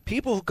it is.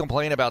 People who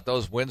complain about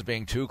those wins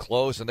being too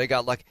close and they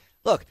got lucky.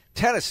 Look,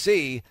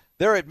 Tennessee,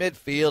 they're at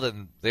midfield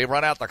and they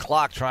run out the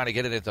clock trying to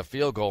get it into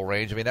field goal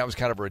range. I mean, that was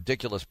kind of a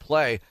ridiculous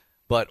play,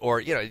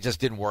 it just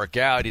didn't work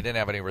out. He didn't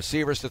have any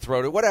receivers to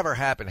throw to. Whatever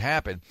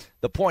happened.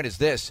 The point is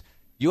this.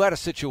 You had a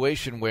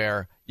situation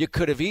where you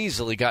could have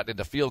easily gotten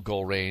into field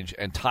goal range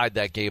and tied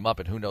that game up,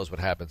 and who knows what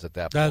happens at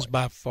that point. That's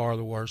by far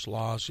the worst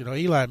loss.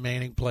 Eli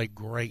Manning played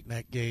great in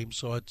that game,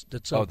 so it's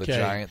okay. Oh, the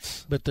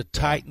Giants. But the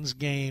Titans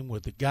game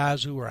with the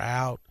guys who were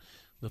out,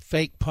 the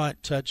fake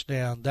punt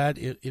touchdown. That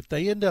if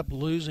they end up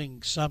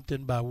losing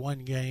something by one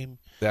game,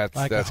 that's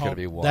going to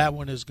be one. That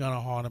one is going to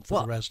haunt him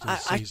for the rest of the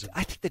season.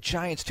 I think the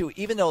Giants too,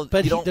 even though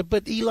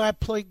but Eli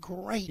played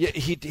great. Yeah,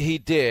 he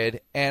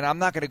did, and I'm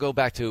not going to go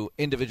back to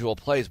individual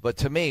plays, but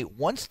to me,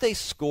 once they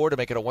score to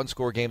make it a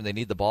one-score game and they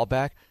need the ball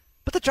back,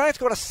 but the Giants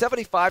go on a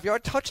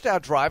 75-yard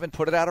touchdown drive and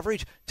put it out of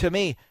reach. To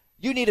me,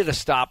 you needed a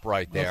stop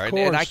right there,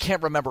 and I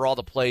can't remember all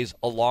the plays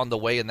along the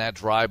way in that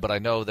drive, but I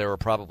know there were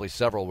probably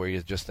several where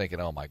you're just thinking,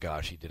 oh my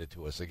gosh, he did it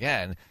to us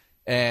again,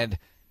 and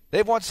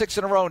they've won 6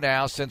 in a row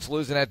now since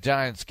losing that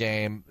Giants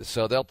game,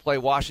 so they'll play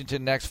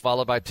Washington next,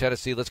 followed by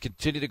Tennessee. Let's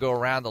continue to go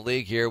around the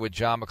league here with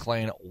John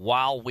McClain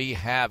while we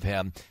have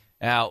him.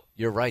 Now,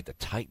 you're right, the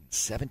Titans,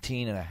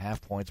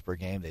 17.5 points per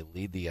game. They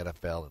lead the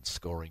NFL in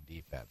scoring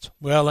defense.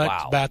 Well,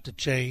 that's about to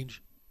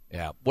change.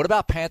 Yeah. What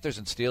about Panthers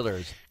and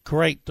Steelers?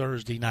 Great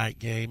Thursday night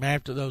game.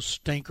 After those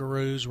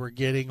stinkeroos we're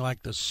getting,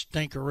 like the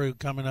stinkeroo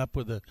coming up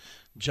with the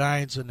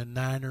Giants and the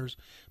Niners.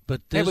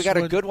 But this we got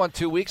a good one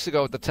 2 weeks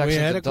ago with the Texans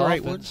and Dolphins. We had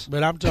a great one,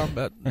 but I'm talking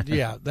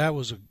about, that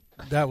was a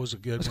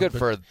good one. It was good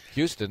for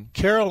Houston.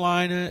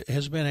 Carolina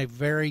has been a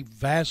very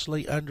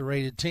vastly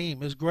underrated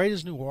team. As great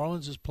as New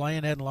Orleans is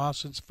playing, hadn't lost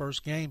since the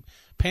first game.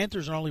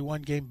 Panthers are only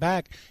one game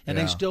back, and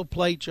they still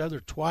play each other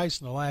twice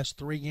in the last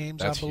 3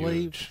 games, That's I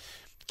believe. Huge.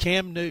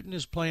 Cam Newton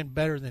is playing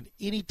better than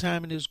any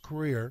time in his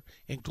career,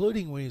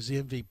 including when he was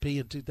the MVP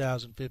in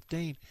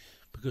 2015,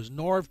 because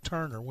Norv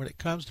Turner, when it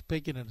comes to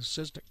picking an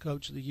assistant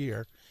coach of the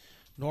year,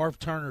 Norv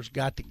Turner's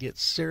got to get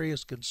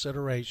serious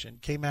consideration.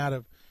 Came out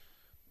of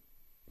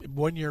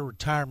 1 year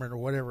retirement or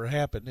whatever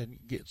happened and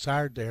gets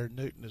hired there.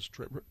 Newton is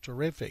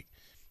terrific.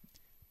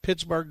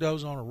 Pittsburgh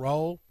goes on a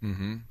roll.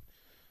 Mm-hmm.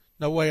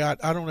 No way. I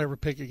don't ever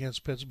pick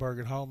against Pittsburgh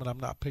at home, and I'm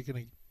not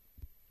picking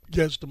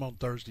against them on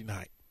Thursday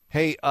night.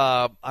 Hey,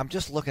 I'm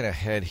just looking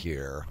ahead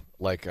here,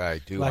 like I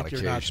do on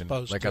occasion,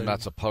 I'm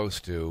not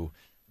supposed to.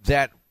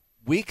 That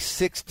Week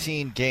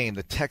 16 game,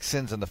 the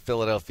Texans and the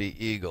Philadelphia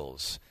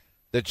Eagles.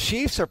 The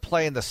Chiefs are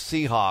playing the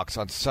Seahawks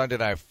on Sunday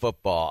Night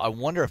Football. I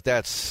wonder if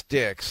that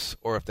sticks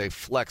or if they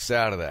flex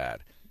out of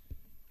that.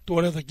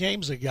 What are the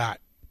games they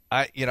got?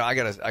 I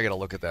gotta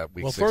look at that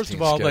Week 16 Well, first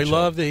of all, schedule. they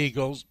love the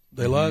Eagles.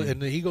 They love,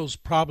 and the Eagles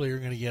probably are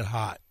going to get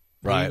hot.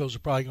 The Eagles are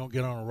probably going to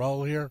get on a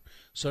roll here,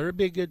 so there'd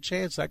be a good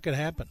chance that could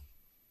happen.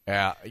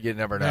 Yeah, you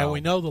never know. Now,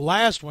 we know the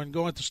last one,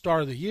 going at the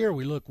start of the year,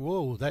 we look,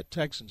 whoa, that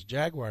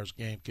Texans-Jaguars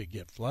game could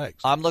get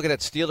flexed. I'm looking at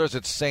Steelers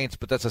at Saints,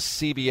 but that's a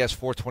CBS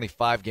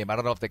 425 game. I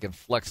don't know if they can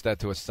flex that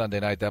to a Sunday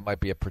night. That might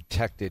be a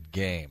protected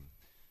game.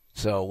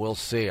 So we'll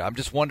see. I'm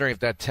just wondering if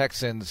that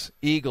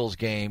Texans-Eagles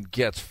game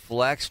gets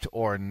flexed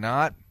or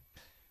not.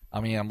 I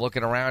mean, I'm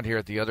looking around here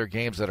at the other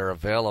games that are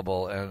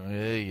available, and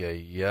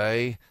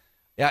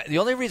yeah, the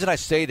only reason I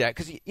say that,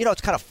 because,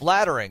 it's kind of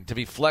flattering to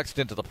be flexed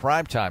into the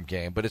primetime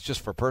game, but it's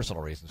just for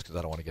personal reasons because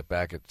I don't want to get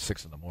back at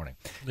 6 in the morning.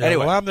 Yeah,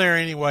 anyway, well, I'm there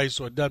anyway,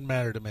 so it doesn't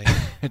matter to me.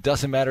 It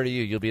doesn't matter to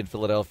you. You'll be in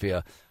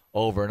Philadelphia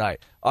overnight.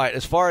 All right,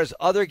 as far as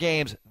other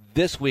games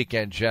this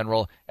weekend,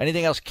 General,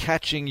 anything else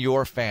catching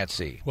your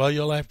fancy? Well,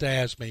 you'll have to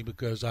ask me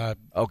because I...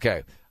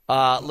 Okay.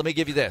 Let me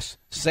give you this.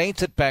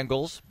 Saints at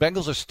Bengals.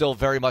 Bengals are still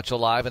very much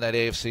alive in that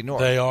AFC North.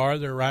 They are.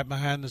 They're right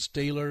behind the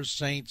Steelers.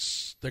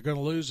 Saints, they're going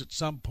to lose at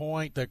some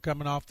point. They're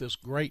coming off this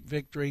great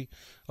victory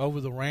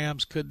over the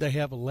Rams. Could they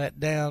have a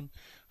letdown?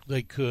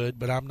 They could,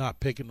 but I'm not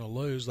picking to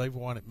lose. They've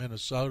won at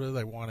Minnesota.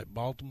 They won at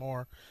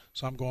Baltimore,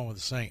 so I'm going with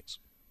the Saints.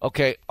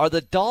 Okay. Are the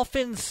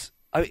Dolphins...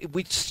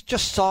 we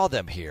just saw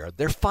them here.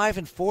 They're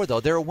 5-4, though.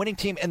 They're a winning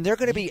team, and they're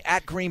going to be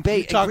at Green Bay.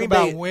 You talk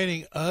about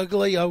winning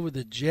ugly over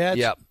the Jets.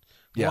 Yep.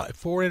 Yeah,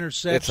 4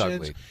 interceptions. It's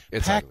ugly.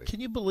 It's ugly. Can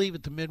you believe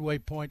at the midway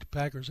point the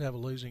Packers have a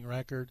losing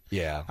record?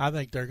 Yeah. I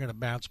think they're going to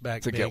bounce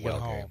back big at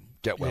home.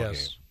 Get well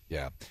game.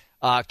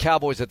 Yeah.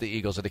 Cowboys at the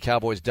Eagles. Are the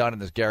Cowboys done,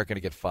 and is Garrett going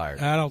to get fired?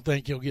 I don't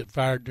think he'll get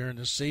fired during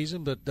the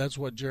season, but that's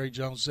what Jerry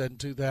Jones said in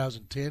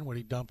 2010 when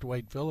he dumped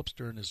Wade Phillips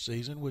during the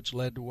season, which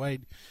led to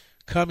Wade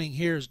coming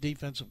here as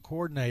defensive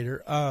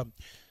coordinator. I'm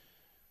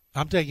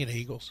taking the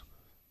Eagles.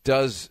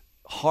 Does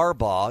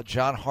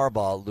John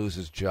Harbaugh lose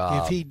his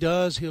job? If he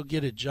does, he'll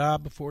get a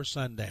job before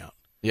sundown.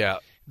 Yeah.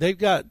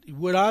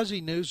 Would Ozzie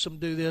Newsome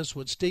do this?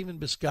 Would Stephen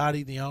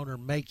Biscotti, the owner,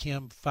 make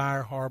him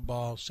fire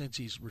Harbaugh since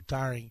he's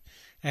retiring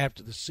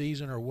after the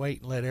season, or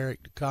wait and let Eric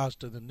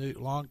DeCosta, the new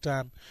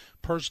longtime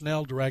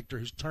personnel director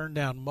who's turned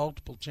down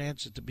multiple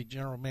chances to be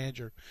general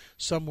manager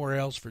somewhere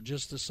else for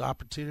just this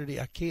opportunity?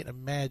 I can't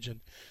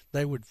imagine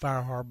they would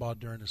fire Harbaugh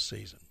during the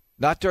season.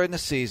 Not during the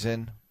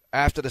season.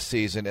 After the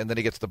season, and then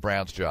he gets the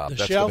Browns job.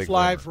 The shelf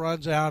life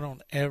runs out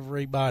on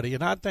everybody.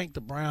 And I think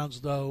the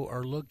Browns, though,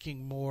 are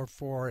looking more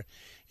for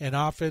an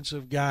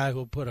offensive guy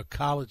who'll put a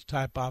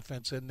college-type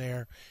offense in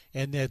there,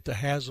 and that the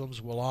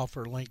Haslams will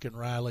offer Lincoln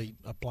Riley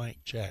a blank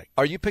check.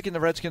 Are you picking the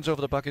Redskins over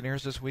the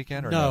Buccaneers this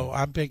weekend? Or no,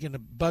 I'm picking the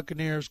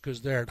Buccaneers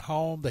because they're at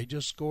home. They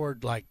just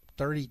scored like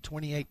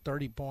 28,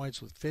 30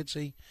 points with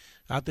Fitzy.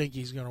 I think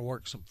he's going to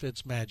work some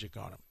Fitz magic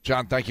on him.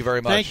 John, thank you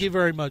very much. Thank you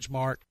very much,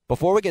 Mark.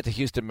 Before we get to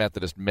Houston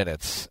Methodist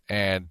Minutes,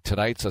 and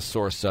tonight's a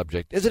sore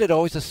subject. Isn't it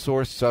always a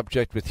sore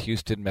subject with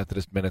Houston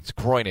Methodist Minutes?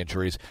 Groin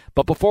injuries.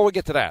 But before we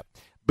get to that,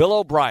 Bill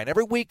O'Brien,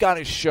 every week on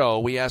his show,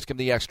 we ask him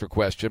the extra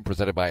question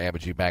presented by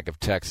Amegy Bank of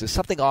Texas.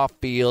 Something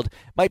off-field,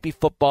 might be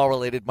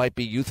football-related, might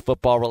be youth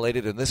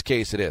football-related. In this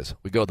case, it is.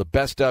 We go the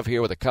best of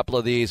here with a couple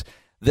of these.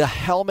 The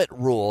helmet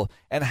rule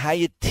and how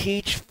you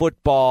teach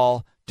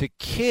football to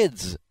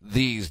kids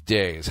these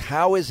days.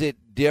 How is it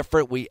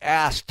different? We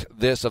asked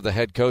this of the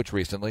head coach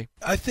recently.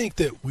 I think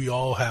that we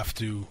all have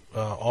to,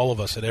 all of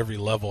us at every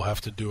level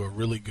have to do a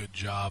really good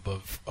job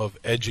of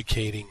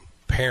educating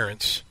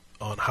parents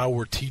on how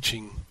we're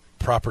teaching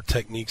proper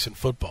techniques in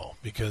football,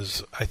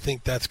 because I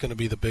think that's going to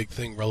be the big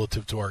thing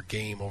relative to our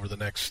game over the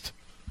next,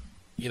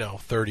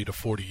 30 to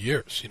 40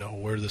 years,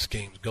 where this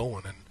game's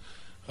going. And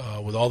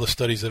with all the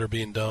studies that are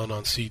being done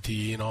on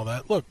CTE and all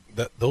that, look,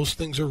 those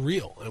things are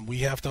real, and we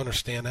have to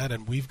understand that,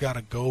 and we've got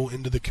to go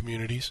into the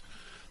communities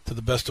to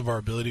the best of our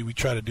ability. We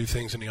try to do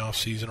things in the off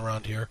season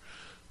around here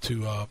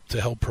to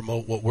help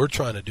promote what we're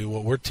trying to do,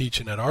 what we're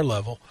teaching at our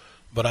level.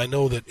 But I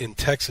know that in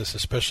Texas,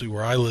 especially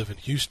where I live in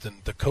Houston,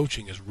 the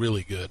coaching is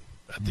really good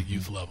at the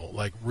youth level,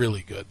 like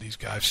really good. These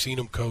guys, I've seen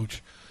them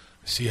coach,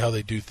 see how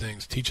they do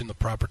things, teaching the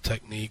proper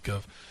technique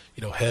of,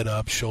 head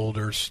up,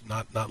 shoulders,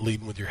 not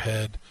leading with your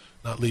head,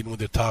 not leading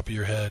with the top of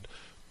your head,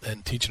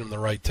 and teaching them the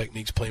right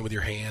techniques, playing with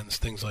your hands,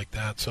 things like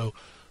that. So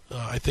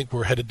I think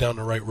we're headed down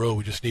the right road.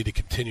 We just need to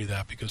continue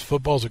that, because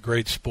football's a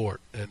great sport,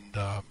 and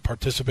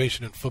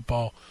participation in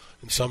football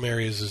in some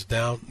areas is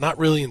down. Not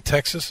really in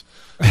Texas,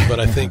 but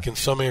I think in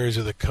some areas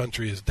of the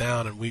country is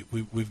down, and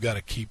we've got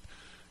to keep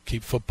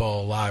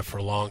football alive for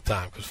a long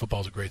time, because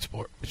football's a great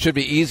sport. It should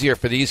be easier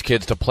for these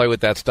kids to play with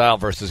that style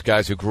versus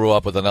guys who grew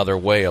up with another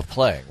way of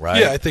playing,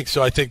 right? Yeah, I think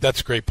so. I think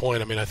that's a great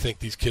point. I mean, I think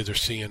these kids are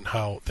seeing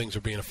how things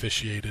are being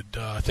officiated.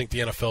 I think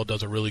the NFL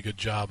does a really good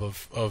job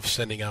of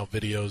sending out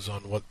videos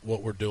on what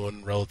we're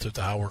doing relative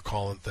to how we're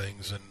calling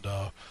things. And,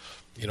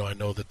 I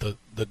know that the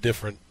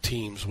different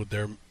teams with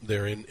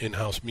their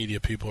in-house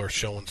media people are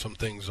showing some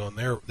things on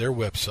their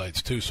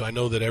websites, too. So I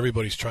know that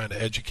everybody's trying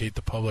to educate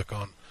the public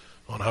on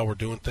how we're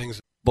doing things.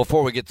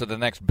 Before we get to the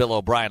next Bill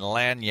O'Brien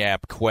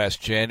Lanyap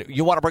question,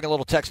 you want to bring a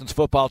little Texans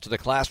football to the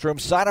classroom?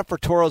 Sign up for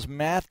Toro's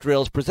Math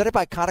Drills, presented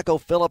by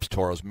ConocoPhillips.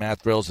 Toro's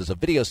Math Drills is a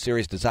video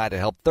series designed to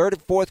help 3rd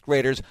and 4th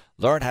graders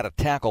learn how to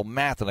tackle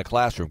math in the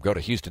classroom. Go to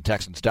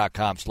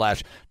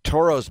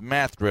HoustonTexans.com/Toro's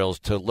Math Drills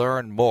to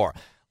learn more.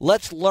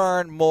 Let's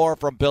learn more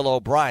from Bill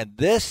O'Brien.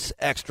 This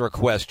extra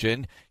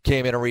question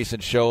came in a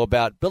recent show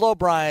about Bill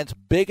O'Brien's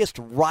biggest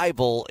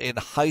rival in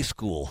high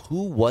school.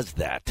 Who was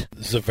that?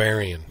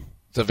 Zavarian.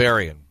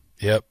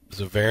 Yep,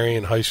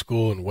 Zavarian High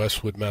School in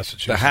Westwood,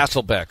 Massachusetts. The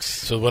Hasselbecks.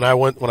 So when I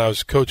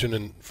was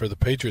coaching for the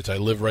Patriots, I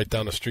lived right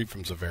down the street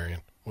from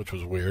Zavarian, which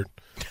was weird.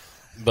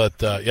 But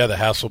the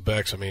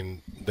Hasselbecks. I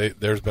mean,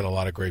 there's been a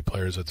lot of great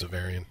players at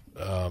Zavarian,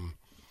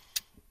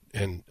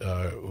 and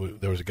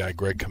there was a guy,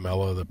 Greg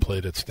Camella, that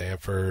played at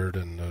Stanford,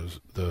 and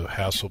the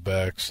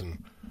Hasselbecks,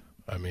 and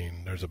I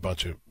mean, there's a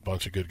bunch of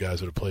good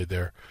guys that have played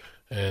there.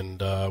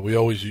 And we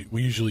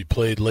usually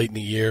played late in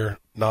the year,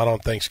 not on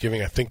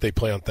Thanksgiving. I think they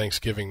play on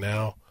Thanksgiving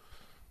now.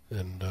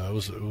 And it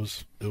was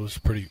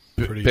pretty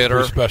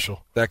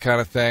special. That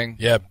kind of thing.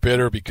 Yeah,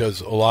 bitter,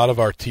 because a lot of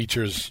our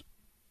teachers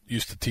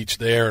used to teach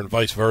there and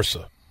vice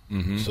versa.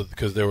 Mm-hmm. So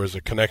because there was a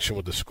connection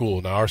with the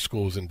school. Now our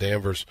school was in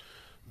Danvers,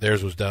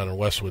 theirs was down in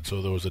Westwood,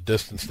 so there was a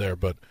distance there,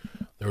 but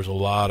there was a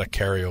lot of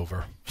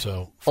carryover.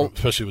 So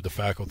especially with the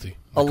faculty.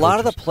 A lot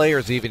of the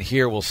players even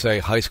here will say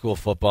high school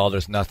football,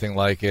 there's nothing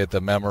like it,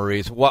 the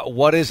memories.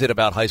 What is it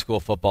about high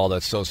school football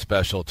that's so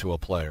special to a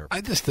player?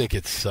 I just think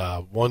it's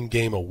one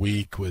game a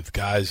week with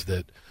guys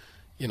that,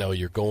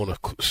 you're going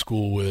to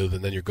school with,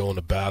 and then you're going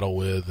to battle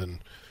with, and,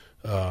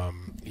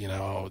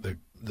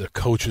 the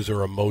coaches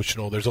are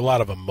emotional. There's a lot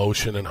of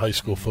emotion in high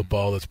school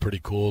football that's pretty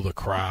cool, the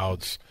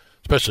crowds,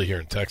 especially here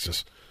in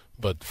Texas.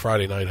 But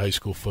Friday night high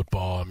school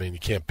football, I mean, you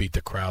can't beat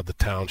the crowd. The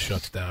town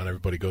shuts down.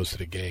 Everybody goes to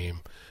the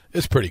game.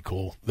 It's pretty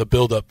cool. The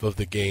build-up of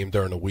the game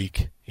during the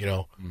week,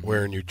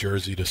 wearing your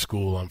jersey to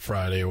school on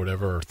Friday or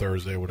whatever, or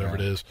Thursday or whatever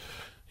it is,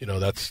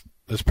 that's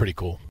pretty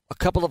cool. A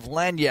couple of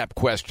Lanyap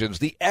questions.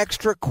 The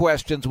extra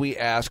questions we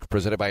ask,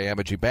 presented by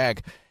Amegy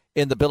Bank,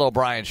 in the Bill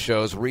O'Brien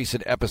Show's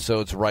recent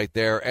episodes right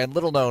there. And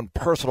little-known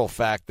personal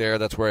fact there,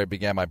 that's where I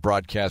began my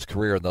broadcast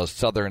career, in those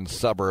southern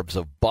suburbs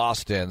of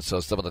Boston. So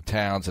some of the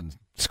towns and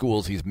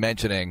schools he's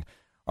mentioning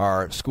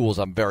are schools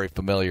I'm very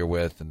familiar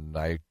with, and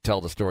I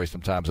tell the story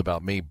sometimes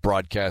about me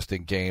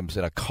broadcasting games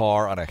in a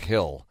car on a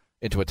hill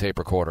into a tape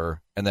recorder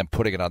and then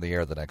putting it on the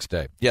air the next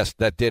day. Yes,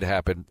 that did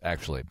happen,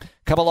 actually.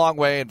 Come a long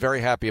way, and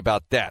very happy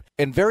about that.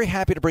 And very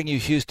happy to bring you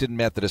Houston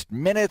Methodist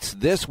Minutes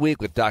this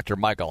week with Dr.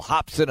 Michael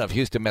Hobson of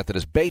Houston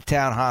Methodist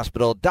Baytown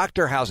Hospital.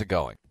 Doctor, how's it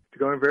going? It's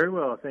going very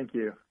well, thank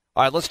you.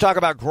 All right, let's talk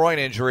about groin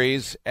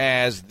injuries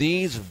as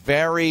these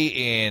vary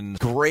in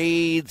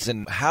grades.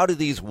 And how do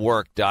these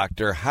work,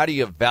 Doctor? How do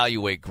you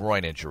evaluate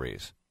groin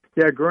injuries?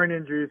 Yeah, groin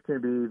injuries can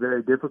be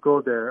very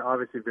difficult. They're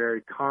obviously very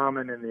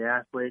common in the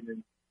athlete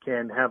and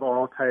can have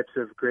all types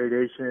of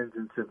gradations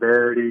and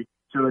severity.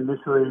 So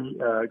initially,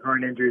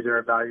 groin injuries are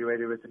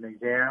evaluated with an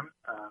exam.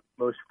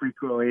 Most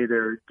frequently,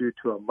 they're due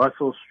to a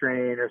muscle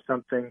strain or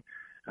something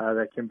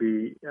that can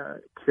be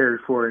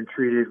cared for and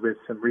treated with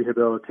some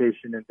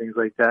rehabilitation and things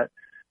like that.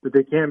 But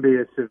they can be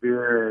as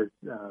severe as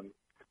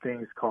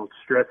things called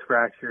stress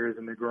fractures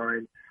in the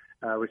groin,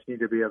 which need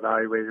to be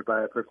evaluated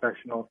by a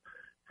professional.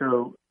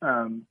 So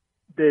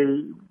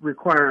they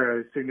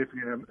require a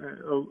significant,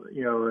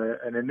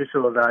 an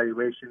initial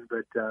evaluation,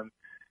 but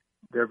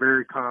they're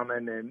very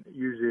common and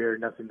usually are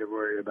nothing to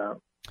worry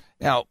about.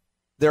 Now,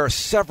 there are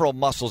several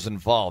muscles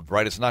involved,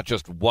 right? It's not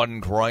just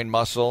one groin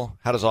muscle.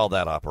 How does all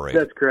that operate?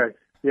 That's correct.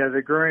 Yeah,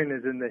 the groin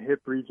is in the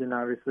hip region,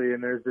 obviously,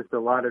 and there's just a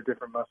lot of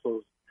different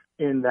muscles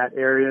in that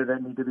area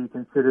that need to be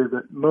considered,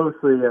 but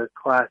mostly a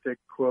classic,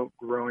 quote,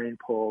 groin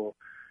pull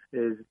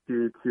is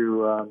due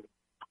to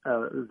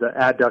the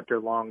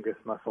adductor longus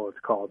muscle, it's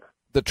called.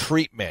 The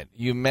treatment,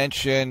 you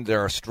mentioned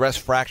there are stress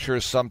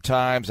fractures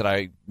sometimes, and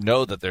I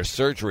know that there's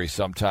surgery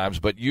sometimes,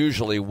 but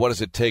usually what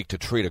does it take to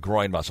treat a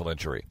groin muscle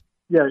injury?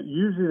 Yeah,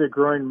 usually the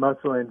groin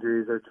muscle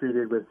injuries are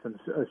treated with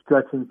a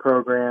stretching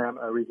program,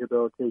 a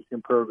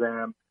rehabilitation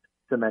program,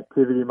 some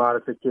activity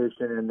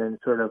modification, and then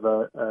sort of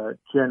a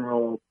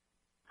general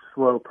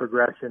slow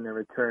progression and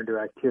return to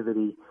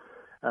activity.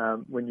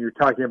 When you're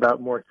talking about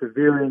more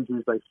severe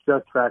injuries like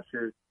stress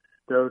fractures,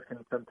 those can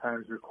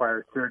sometimes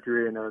require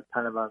surgery and are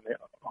kind of on the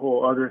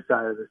whole other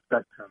side of the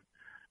spectrum.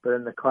 But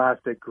in the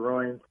classic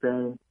groin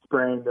sprain,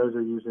 those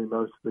are usually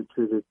mostly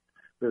treated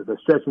with a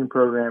stretching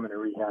program and a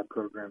rehab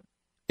program.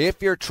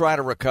 If you're trying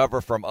to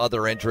recover from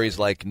other injuries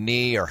like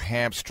knee or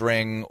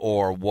hamstring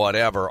or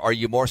whatever, are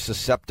you more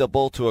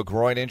susceptible to a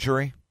groin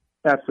injury?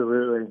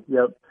 Absolutely,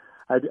 yep.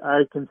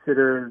 I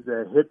consider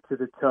the hip to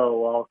the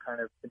toe all kind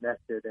of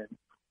connected and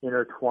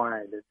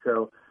intertwined. And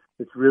so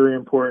it's really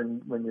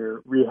important when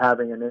you're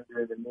rehabbing an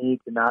injury in the knee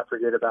to not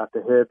forget about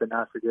the hip and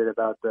not forget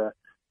about the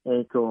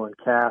ankle and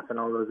calf and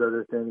all those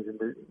other things, and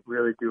to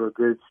really do a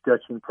good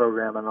stretching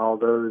program on all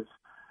those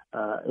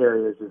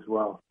areas as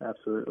well.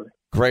 Absolutely.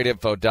 Great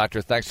info,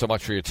 Doctor. Thanks so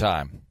much for your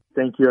time.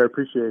 Thank you. I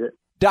appreciate it.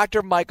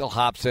 Dr. Michael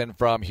Hobson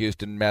from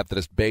Houston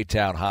Methodist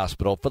Baytown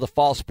Hospital. For the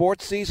fall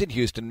sports season,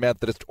 Houston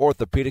Methodist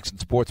Orthopedics and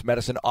Sports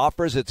Medicine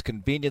offers its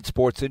convenient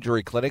sports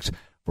injury clinics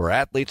for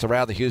athletes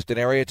around the Houston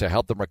area to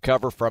help them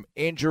recover from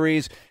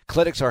injuries.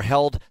 Clinics are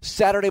held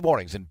Saturday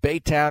mornings in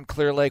Baytown,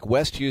 Clear Lake,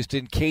 West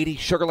Houston, Katy,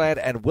 Sugar Land,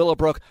 and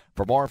Willowbrook.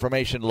 For more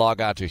information,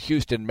 log on to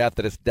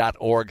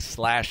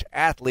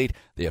houstonmethodist.org/athlete,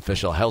 the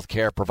official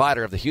healthcare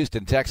provider of the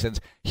Houston Texans.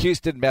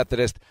 Houston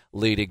Methodist,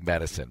 leading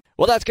medicine.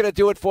 Well, that's going to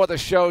do it for the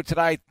show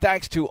tonight.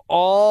 Thanks to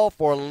all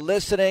for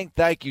listening.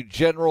 Thank you,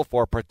 General,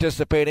 for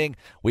participating.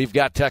 We've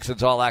got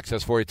Texans All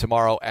Access for you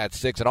tomorrow at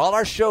 6, and all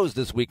our shows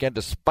this weekend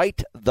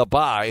despite the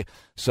bye.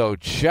 So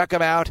check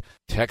them out.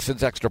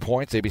 Texans Extra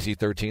Points, ABC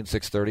 13,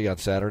 6:30 on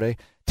Saturday.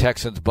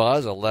 Texans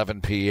Buzz,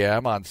 11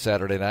 p.m. on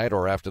Saturday night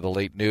or after the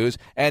late news.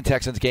 And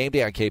Texans Game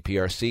Day on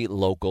KPRC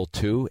Local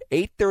 2,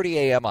 8:30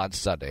 a.m. on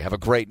Sunday. Have a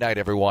great night,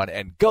 everyone,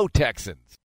 and go Texans.